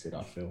wasted.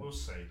 I feel. We'll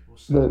see. We'll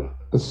see what happens.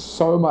 There's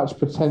so much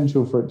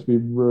potential for it to be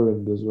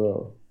ruined as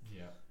well.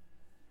 Yeah.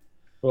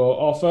 Well,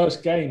 our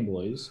first game,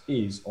 boys,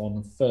 is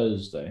on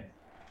Thursday.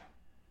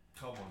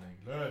 Come on,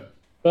 England.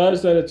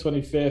 Thursday the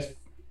 25th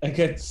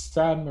against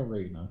San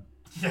Marino.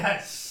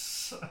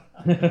 Yes.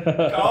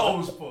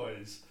 Goals,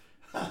 boys.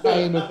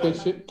 Kane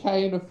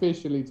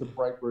officially to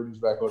break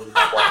Rooney's record. In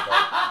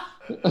that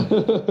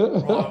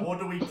Right, what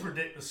do we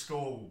predict the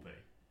score will be?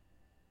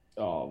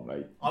 Oh,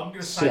 mate. I'm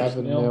going to say 7-0.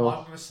 I'm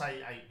going to say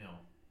 8-0.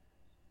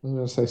 I'm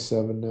going to say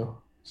 7-0.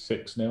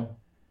 6-0.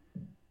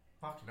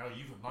 Fucking hell,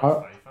 you've got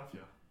no faith, have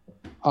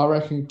you? I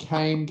reckon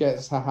Kane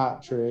gets a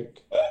hat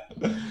trick,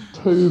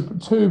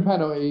 two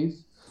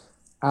penalties,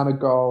 and a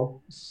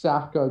goal.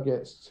 Saka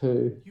gets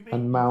 2, You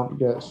and Mount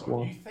gets hold on,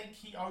 1. You think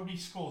he only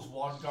scores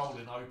 1 goal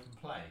in open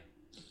play?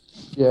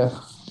 Yeah,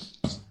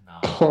 No.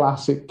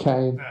 classic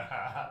Kane.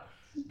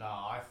 No,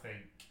 I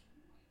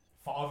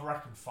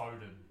reckon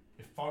Foden.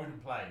 If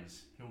Foden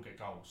plays, he'll get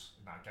goals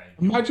in that game.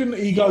 Imagine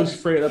he goes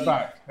free at the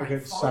back Mate,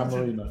 against San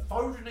Foden- Marino.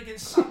 Foden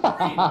against San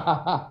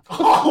Marino.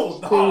 Oh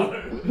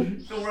no!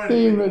 It's already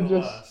Steven the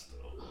just- worst.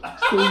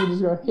 Steven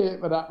just got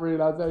hit with that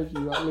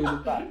realisation. You're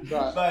leaning back.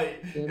 Right. Mate,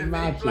 if he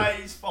Imagine.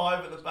 plays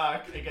 5 at the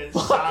back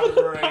against San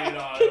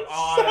Marino,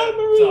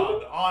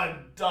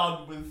 I'm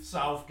done with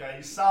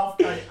Southgate.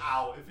 Southgate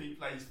out if he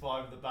plays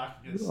 5 at the back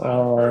against San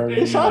Oh,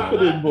 Marino. It's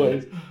happening,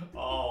 boys.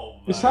 Oh,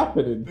 mate. It's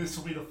happening. This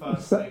will be the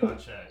first thing I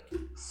check.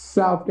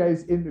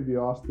 Southgate's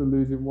interview after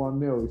losing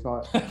 1-0. He's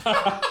like,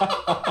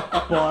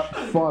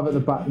 five at the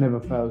back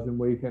never fails in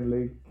weekend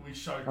league. We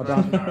show I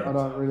great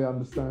don't really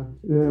understand.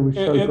 Yeah, we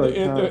show great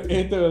character.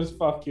 It was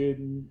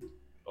fucking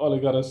Ole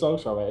Gunnar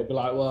Solskjaer, mate. It'd be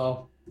like,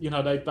 well, you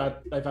know, they've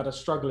had a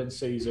struggling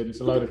season. It's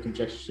a load of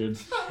congestion.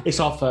 It's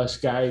our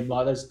first game.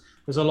 Like,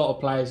 there's a lot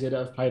of players here that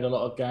have played a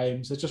lot of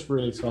games. They're just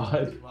really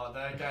tired.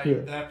 Like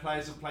their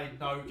players have played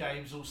no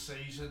games all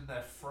season.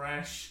 They're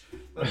fresh.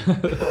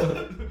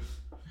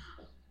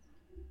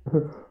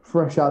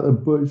 Fresh out the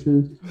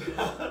butchers.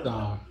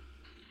 No.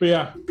 But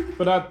yeah,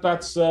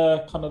 that's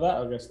kind of that,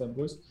 I guess, then,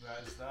 boys.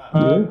 That is that.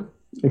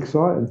 Yeah,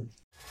 exciting.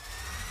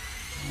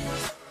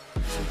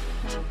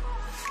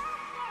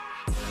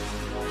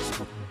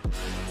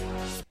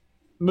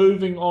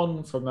 Moving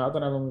on from that, I don't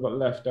know how long we've got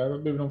left there,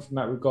 but moving on from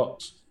that, we've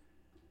got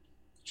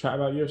chat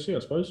about UFC, I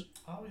suppose.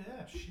 Oh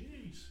yeah,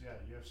 jeez, yeah,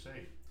 UFC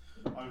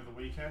over the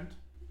weekend.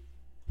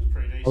 It's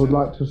pretty decent. I would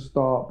like to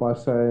start by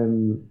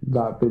saying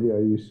that video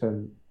you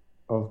sent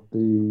of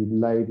the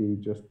lady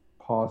just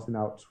passing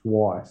out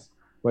twice,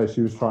 where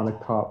she was trying to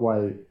cut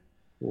weight,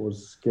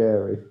 was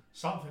scary.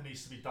 Something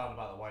needs to be done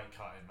about the weight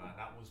cutting, man.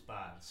 That was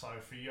bad. So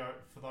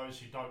for those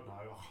who don't know,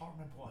 I can't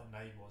remember what her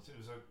name was. It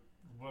was a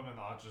woman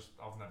that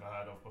I've never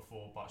heard of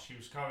before, but she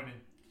was going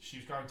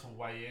to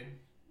weigh in,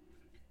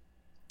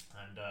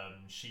 and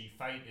she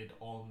fainted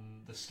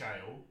on the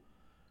scale,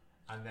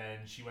 and then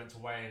she went to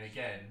weigh in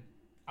again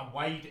and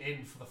weighed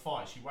in for the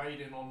fight. She weighed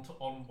in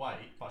on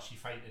weight, but she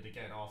fainted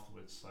again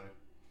afterwards. So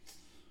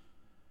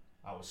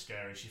That was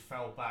scary. She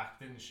fell back,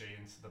 didn't she,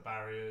 into the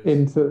barriers?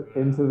 Into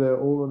the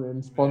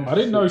all-in sponsorship. I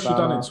didn't know she'd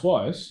done banner. it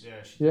twice.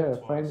 Yeah, she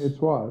did twice. Fainted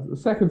twice. The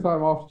second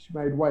time after she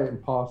made weight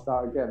and passed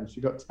out again, she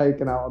got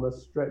taken out on a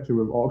stretcher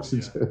with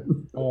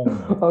oxygen. Yeah. Oh my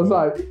I was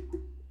God. like,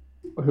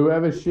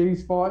 whoever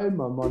she's fighting,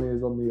 my money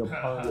is on the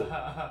opponent.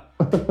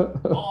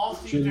 But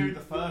after you do the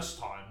first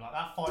time, like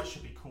that fight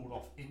should be called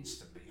off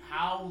instantly.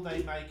 How they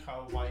make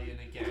her weigh in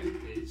again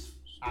is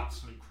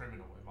absolute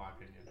criminal, in my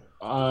opinion.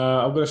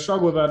 I'm going to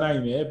struggle with her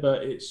name here,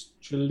 but it's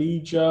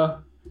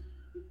Julija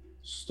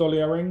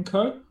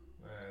Stoliarenko.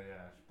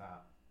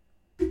 That.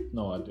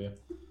 No idea.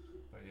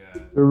 But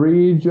yeah.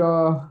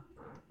 Rija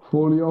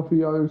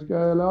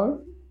Foliofiosgelo.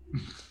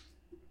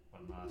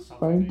 But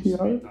something needs to be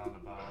Faintio? done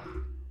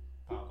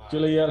about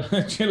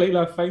that.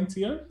 Jalila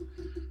Faintio.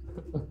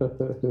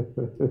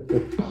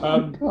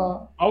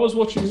 I was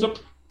watching some.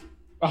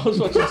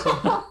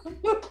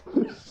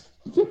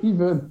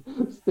 Stephen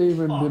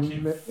Fucking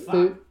didn't.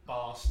 fat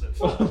bastard.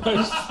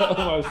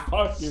 almost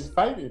fucking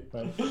fainted,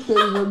 mate.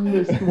 Stephen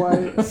missed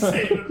weight.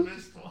 Stephen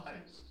missed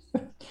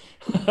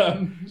weight.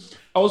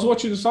 I was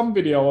watching some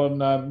video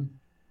on. I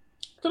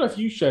don't know if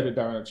you shared it,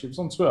 Darren. Actually, it was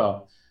on Twitter,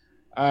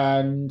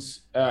 and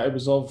it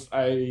was of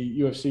a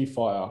UFC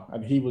fighter,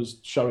 and he was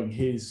showing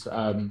his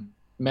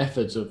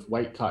methods of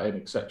weight cutting,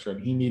 etc.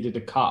 And he needed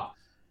a cut,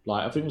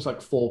 like I think it was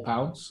like 4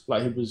 pounds.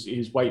 Like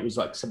his weight was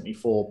like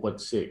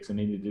 74.6, and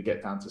he needed to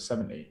get down to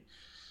 70.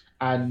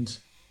 And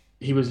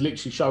he was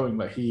literally showing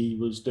that he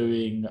was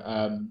doing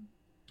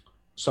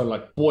so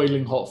like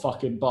boiling hot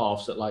fucking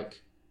baths at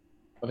like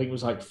I think it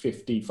was like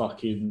 50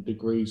 fucking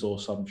degrees or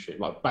some shit,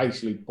 like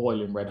basically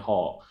boiling red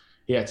hot.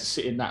 He had to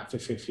sit in that for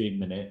 15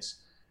 minutes.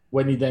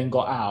 When he then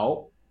got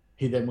out,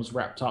 he then was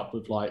wrapped up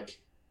with like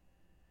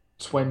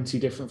 20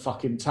 different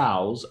fucking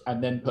towels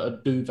and then put a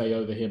duvet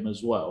over him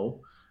as well.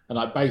 And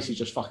like basically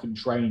just fucking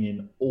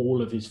draining all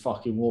of his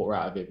fucking water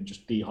out of him and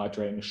just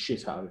dehydrating the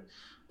shit out of him.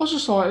 I was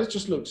just like, it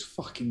just looks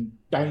fucking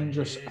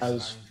dangerous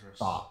as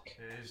fuck.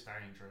 It is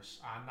dangerous,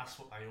 and that's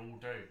what they all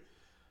do.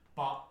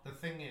 But the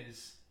thing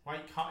is,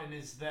 weight cutting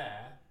is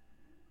there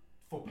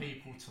for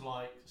people to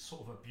like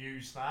sort of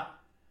abuse that.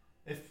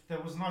 If there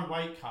was no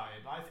weight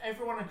cutting, like if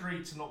everyone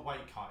agreed to not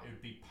weight cut, it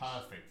would be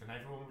perfect, and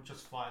everyone would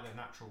just fight their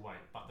natural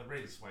weight. But there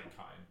is weight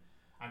cutting,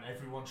 and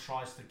everyone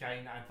tries to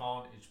gain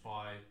advantage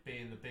by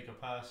being the bigger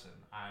person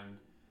and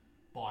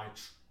by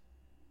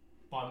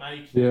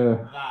making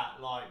that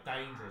like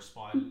dangerous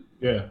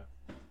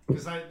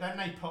because then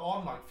they put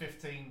on like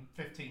 15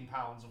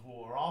 pounds of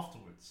water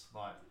afterwards,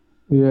 like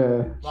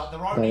they're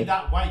only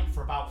that weight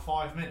for about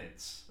 5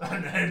 minutes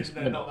and then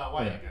they're not that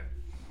weight again.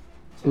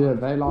 So,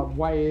 they like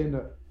weigh in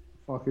at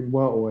fucking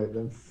welterweight,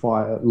 then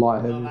fight at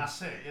light heavy. well,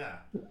 that's it, yeah.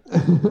 I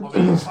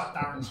mean, it's like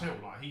Darren Till,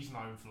 like he's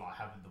known for like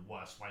having the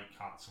worst weight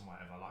cuts and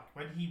whatever. Like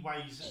when he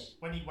weighs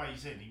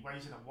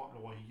in at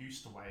what he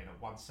used to weigh in at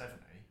 170.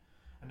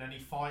 And then he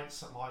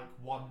fights at like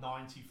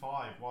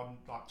 195,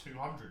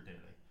 200 nearly.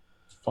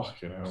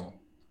 Fucking hell.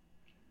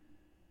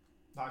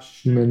 That's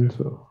stupid.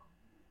 Mental.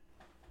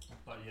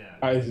 But yeah.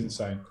 That is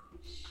insane.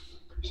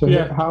 So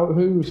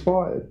who was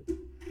fighting?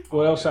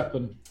 What else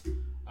happened?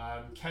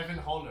 Kevin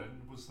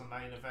Holland was the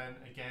main event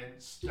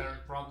against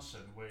Derek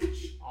Brunson,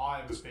 which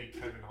I'm a big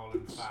Kevin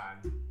Holland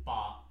fan,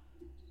 but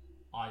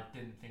I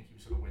didn't think he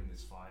was going to win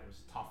this fight. It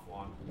was a tough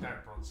one.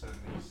 Derek Brunson,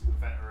 he's a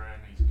veteran,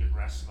 he's a good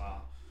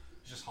wrestler.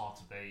 He's just hard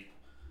to beat.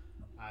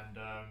 And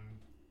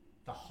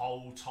the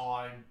whole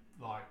time,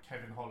 like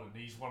Kevin Holland,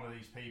 he's one of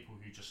these people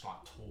who just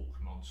like talks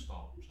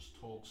non-stop.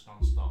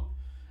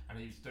 And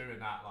he was doing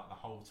that like the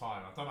whole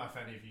time. I don't know if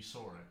any of you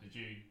saw it. Did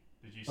you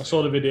see I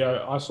saw the it?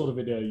 video. I saw the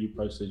video you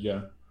posted.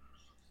 Yeah.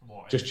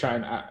 What, Just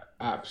chatting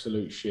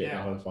absolute shit Yeah.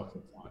 the whole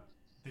fucking fight.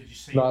 Did you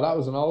see? No, that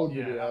was an old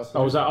Yeah, video. that's-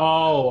 Oh, was that?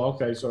 Oh,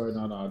 okay. Sorry.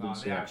 No, I didn't No,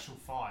 see the that. actual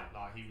fight,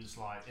 like he was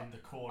like in the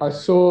corner. I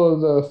saw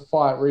the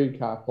fight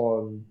recap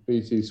on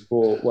BT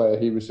Sport where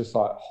he was just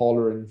like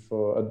hollering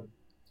for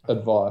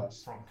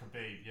advice. From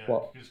Khabib, yeah.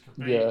 What? Because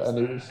Khabib Yeah, was and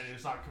there, it was- and he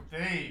was like,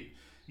 Khabib,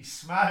 he's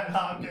smashed,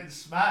 like, I'm getting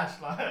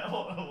smashed, like,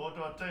 what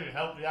do I do?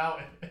 Help me out.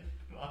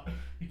 Like,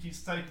 he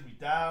keeps taking me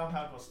down,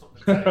 how do I stop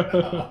the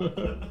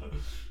takedown?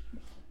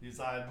 He's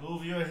like,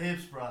 move your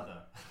hips,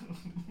 brother.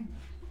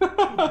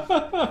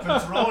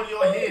 Control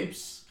your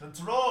hips.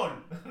 Control.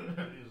 He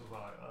was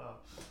like, oh.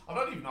 I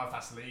don't even know if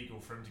that's legal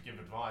for him to give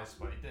advice,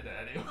 but he did it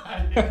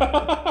anyway.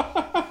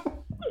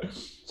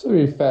 To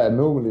be fair,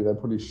 normally they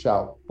probably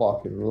shout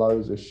fucking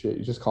loads of shit.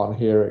 You just can't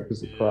hear it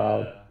because the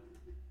crowd.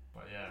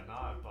 But yeah,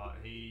 no, but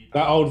he.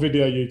 That old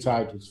video you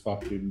tagged was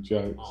fucking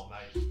jokes. Oh,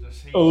 mate.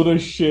 Does he, All the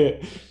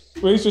shit.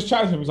 When he's just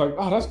chatting to him, he's like,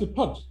 "Oh, that's a good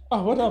punch.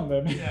 Oh, well done,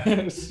 then." Yeah.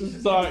 It's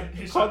just like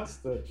He's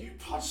constant. You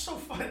punch so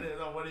funny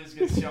that when he's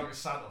against Thiago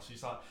Santos,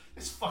 he's like,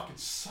 this fucking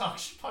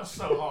sucks. You punch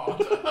so hard.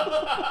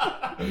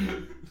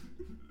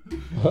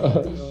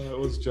 It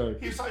was a joke.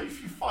 He's like,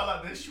 if you fight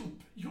like this, you'll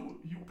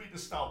beat the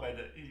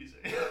Stylebender easy.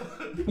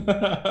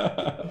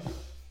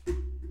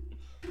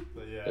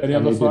 But yeah. Any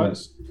other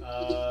fights?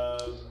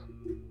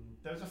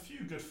 There's a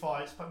few good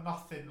fights, but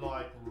nothing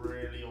like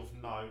really of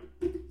note.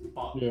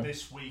 But Yeah.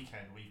 this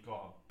weekend we've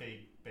got a big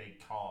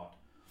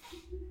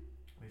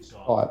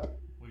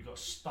We've got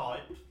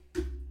Stipe,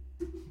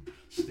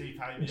 Stipe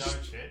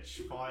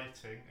Miocic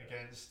fighting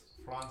against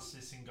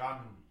Francis Ngannou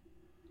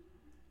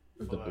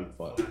for The big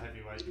fight. for the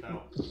heavyweight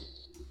belt.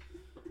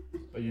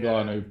 But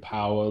Ngannou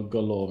power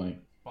galore, mate.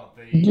 but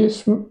the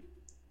Yes,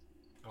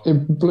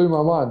 it blew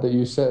my mind that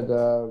you said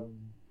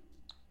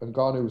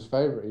Ngannou was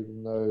favourite,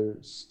 even though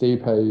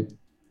Stipe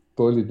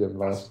bullied him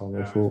last time. I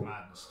it's thought.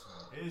 madness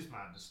to me. It is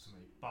madness to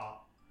me,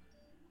 but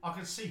I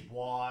can see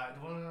why.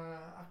 Well,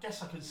 I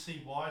guess I can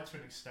see why to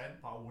an extent,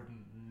 but I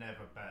wouldn't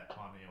never bet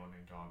money on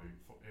Ngannou,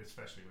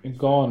 especially when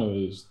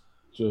Ngannou is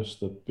just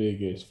the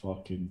biggest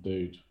fucking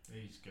dude.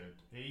 he's good.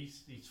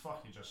 He's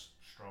fucking just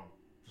strong.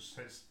 Just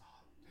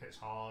hits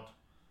hard.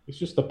 It's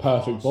just the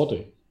perfect Fast.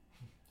 body.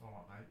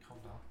 All right, mate, calm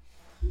down.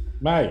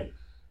 Mate,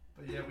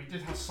 But yeah, we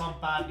did have some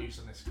bad news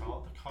on this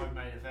card. The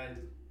co-main event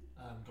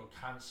got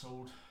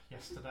cancelled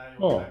yesterday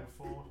or the day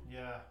before.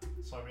 Yeah,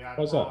 so we had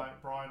What's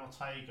that? Brian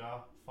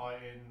Ortega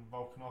fighting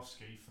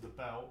Volkanovski for the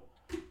belt.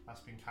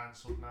 That's been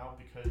cancelled now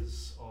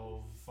because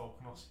of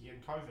Volkanovski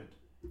getting COVID.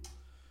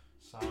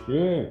 So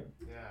yeah,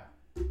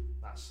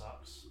 that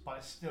sucks. But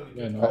it's still a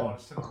good card.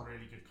 It's still a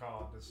really good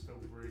card. There's still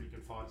really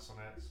good fights on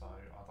it. So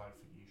I don't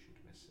think you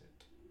should miss it.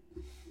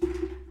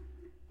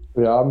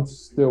 Yeah, I'm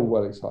still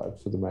well excited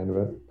for the main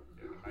event.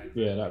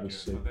 Yeah, that was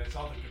good. sick. But there's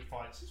other good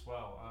fights as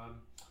well.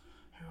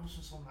 Who else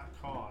was on that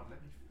card?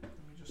 Let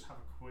me just have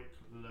a quick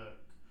look.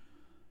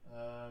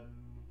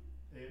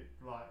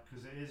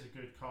 Because it is a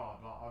good card.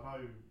 Like, I know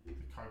the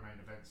co-main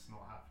event's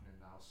not happening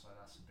now, so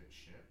that's a bit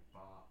shit.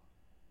 But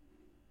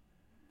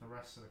the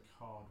rest of the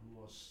card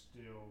was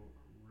still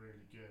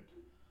really good.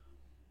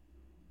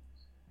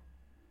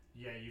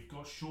 Yeah, you've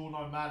got Sean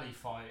O'Malley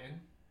fighting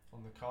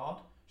on the card.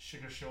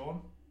 Sugar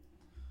Sean.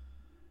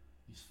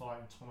 He's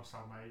fighting Thomas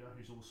Almeida,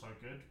 who's also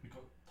good. We've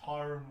got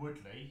Tyron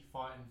Woodley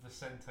fighting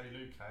Vicente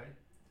Luque.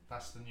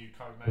 That's the new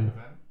co-main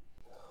event.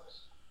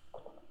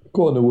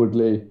 Go on, the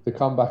Woodley. The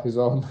comeback is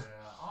on. Yeah,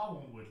 I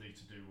want Woodley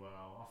to do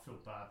well. I feel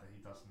bad that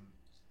he doesn't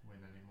win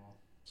anymore.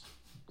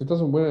 It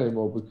doesn't win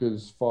anymore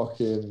because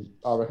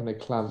I reckon they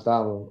clamped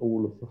down on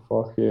all of the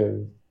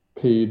fucking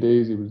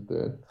PEDs he was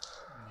doing.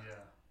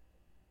 Yeah.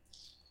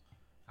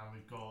 And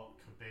we've got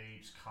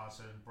Khabib's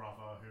cousin,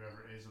 brother,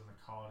 whoever it is on the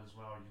card as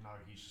well. You know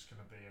he's just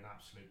going to be an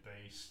absolute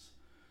beast.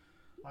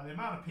 Like the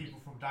amount of people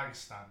from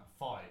Dagestan that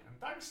fight, and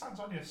Dagestan's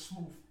only a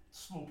small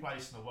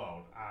place in the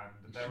world,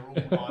 and they're all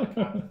like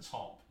at the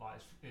top. Like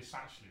it's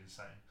actually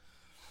insane.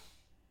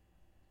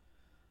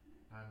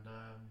 And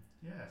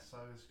yeah, so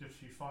there's a good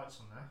few fights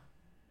on there.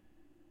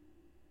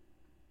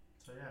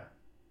 So yeah,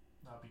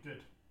 that'd be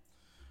good.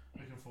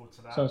 Looking forward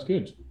to that. sounds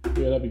good.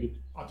 Yeah, that'd be good.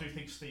 I do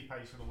think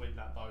Stipe's going to win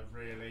that though.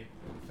 Really,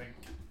 I think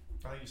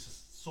it's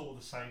just sort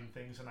of the same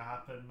things going to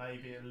happen.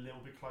 Maybe a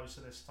little bit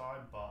closer this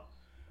time, but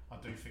I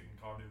do think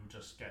Ngannou will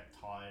just get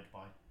tired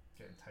by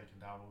getting taken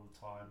down all the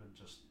time, and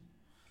just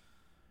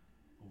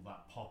all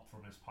that pop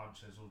from his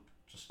punches will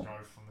just go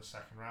from the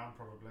second round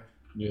probably.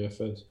 Yeah,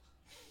 fez.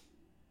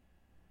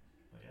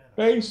 But yeah,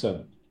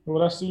 Decent. Well,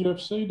 that's the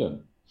UFC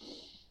then.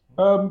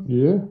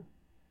 Yeah.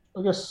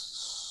 I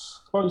guess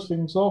close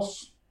things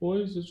off,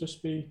 boys. It'll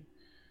just be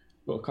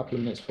got a couple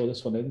of minutes before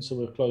this one ends, so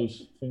we'll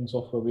close things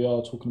off where we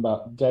are talking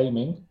about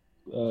gaming.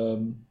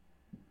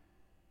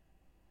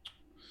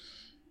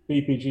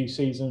 BPG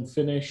season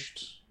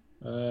finished.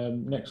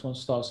 Next one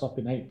starts up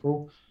in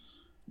April,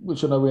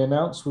 which I know we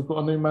announced. We've got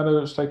a new manager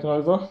that's taken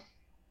over.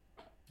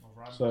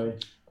 So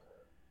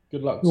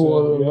good luck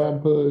to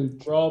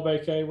Rampage. Rob,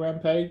 aka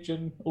Rampage,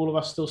 and all of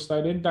us still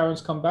staying in.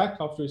 Darren's come back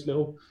after his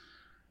little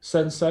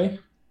sensei.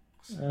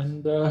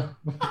 And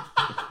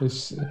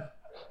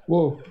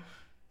Whoa.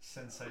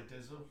 Sensei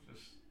Dizzle.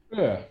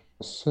 yeah,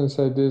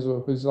 Sensei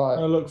Dizzle is like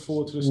I look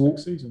forward to this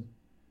next season.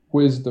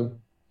 wisdom.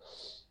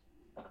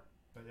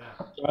 But yeah,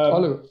 I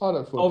look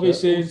forward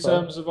Obviously, to it. in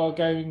terms of our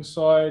gaming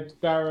side,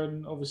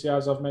 Darren, obviously,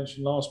 as I've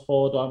mentioned last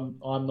pod, I'm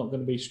not going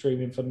to be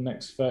streaming for the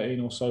next 13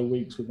 or so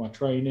weeks with my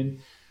training.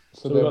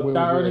 So we've got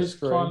Darren who's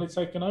kindly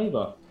taken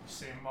over. you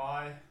see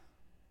my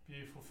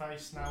beautiful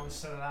face now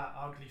instead of that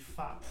ugly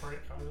fat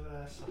prick over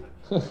there. So.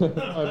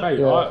 Oh, mate,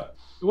 Yeah.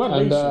 it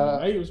wasn't And, Lisa,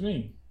 mate, it was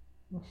me.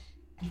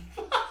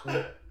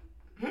 Good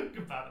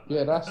bad.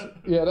 Yeah, that's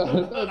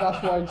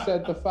why he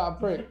said the fat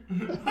prick.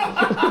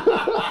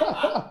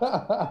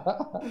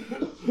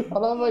 I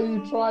love how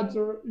you tried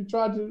to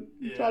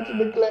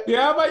neglect.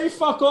 Yeah, how about you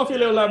fuck off, you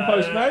little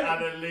lamppost, mate?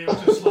 And then Lee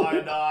was just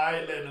like, no, I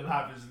ain't letting him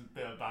have his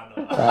bit of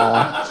banter.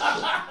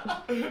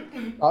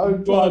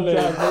 I'm Go on, trying to Lee.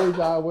 drag me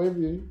down with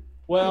you.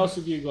 What else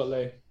have you got,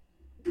 Lee?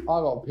 I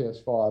got a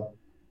PS5.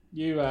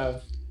 You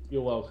have.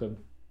 You're welcome.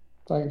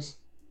 Thanks,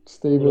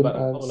 Stephen.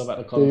 All about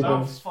the content. That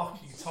Stephen's was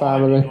fucking time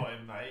family. you got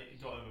him, mate. You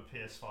got him a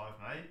PS5,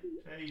 mate.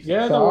 Jesus.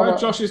 Yeah, So don't worry. I'm-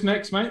 Josh is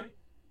next, mate.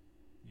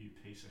 You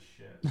piece of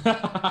shit.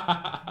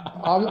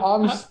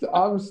 I'm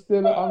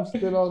still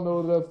on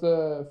all of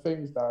the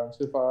things, Darren.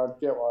 So if I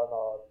get one,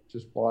 I'll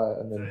just buy it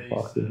and then Jeez.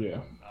 fuck it. Yeah.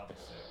 That'd be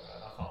sick,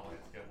 man. I can't wait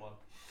to get one.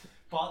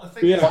 But the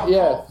thing is,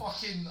 Yeah. it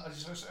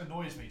just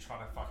annoys me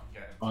trying to fucking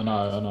get him. I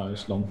know,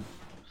 it's long.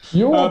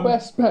 Your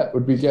best bet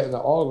would be getting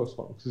the Argos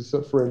one because it's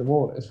at 3 a.m.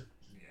 Yeah,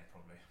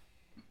 probably.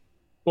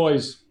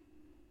 Boys,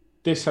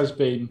 this has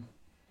been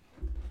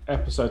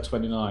episode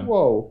 29.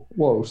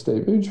 Whoa,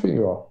 Steve, who do you think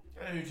you are?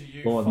 Who do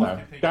you Go on,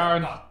 fucking think?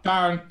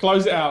 Darren,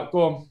 close it out.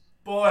 Go on.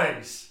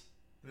 Boys,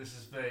 this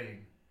has been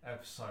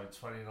episode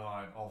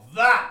 29 of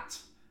that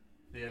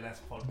VLS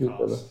Good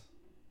brother. podcast.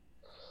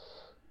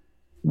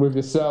 With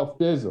yourself,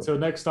 Dizzle. Till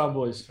next time,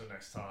 boys. Till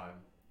next time.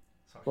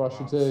 Suck Brush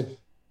your your mums. teeth.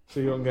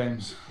 See you on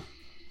games.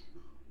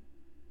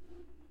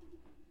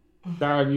 Darren,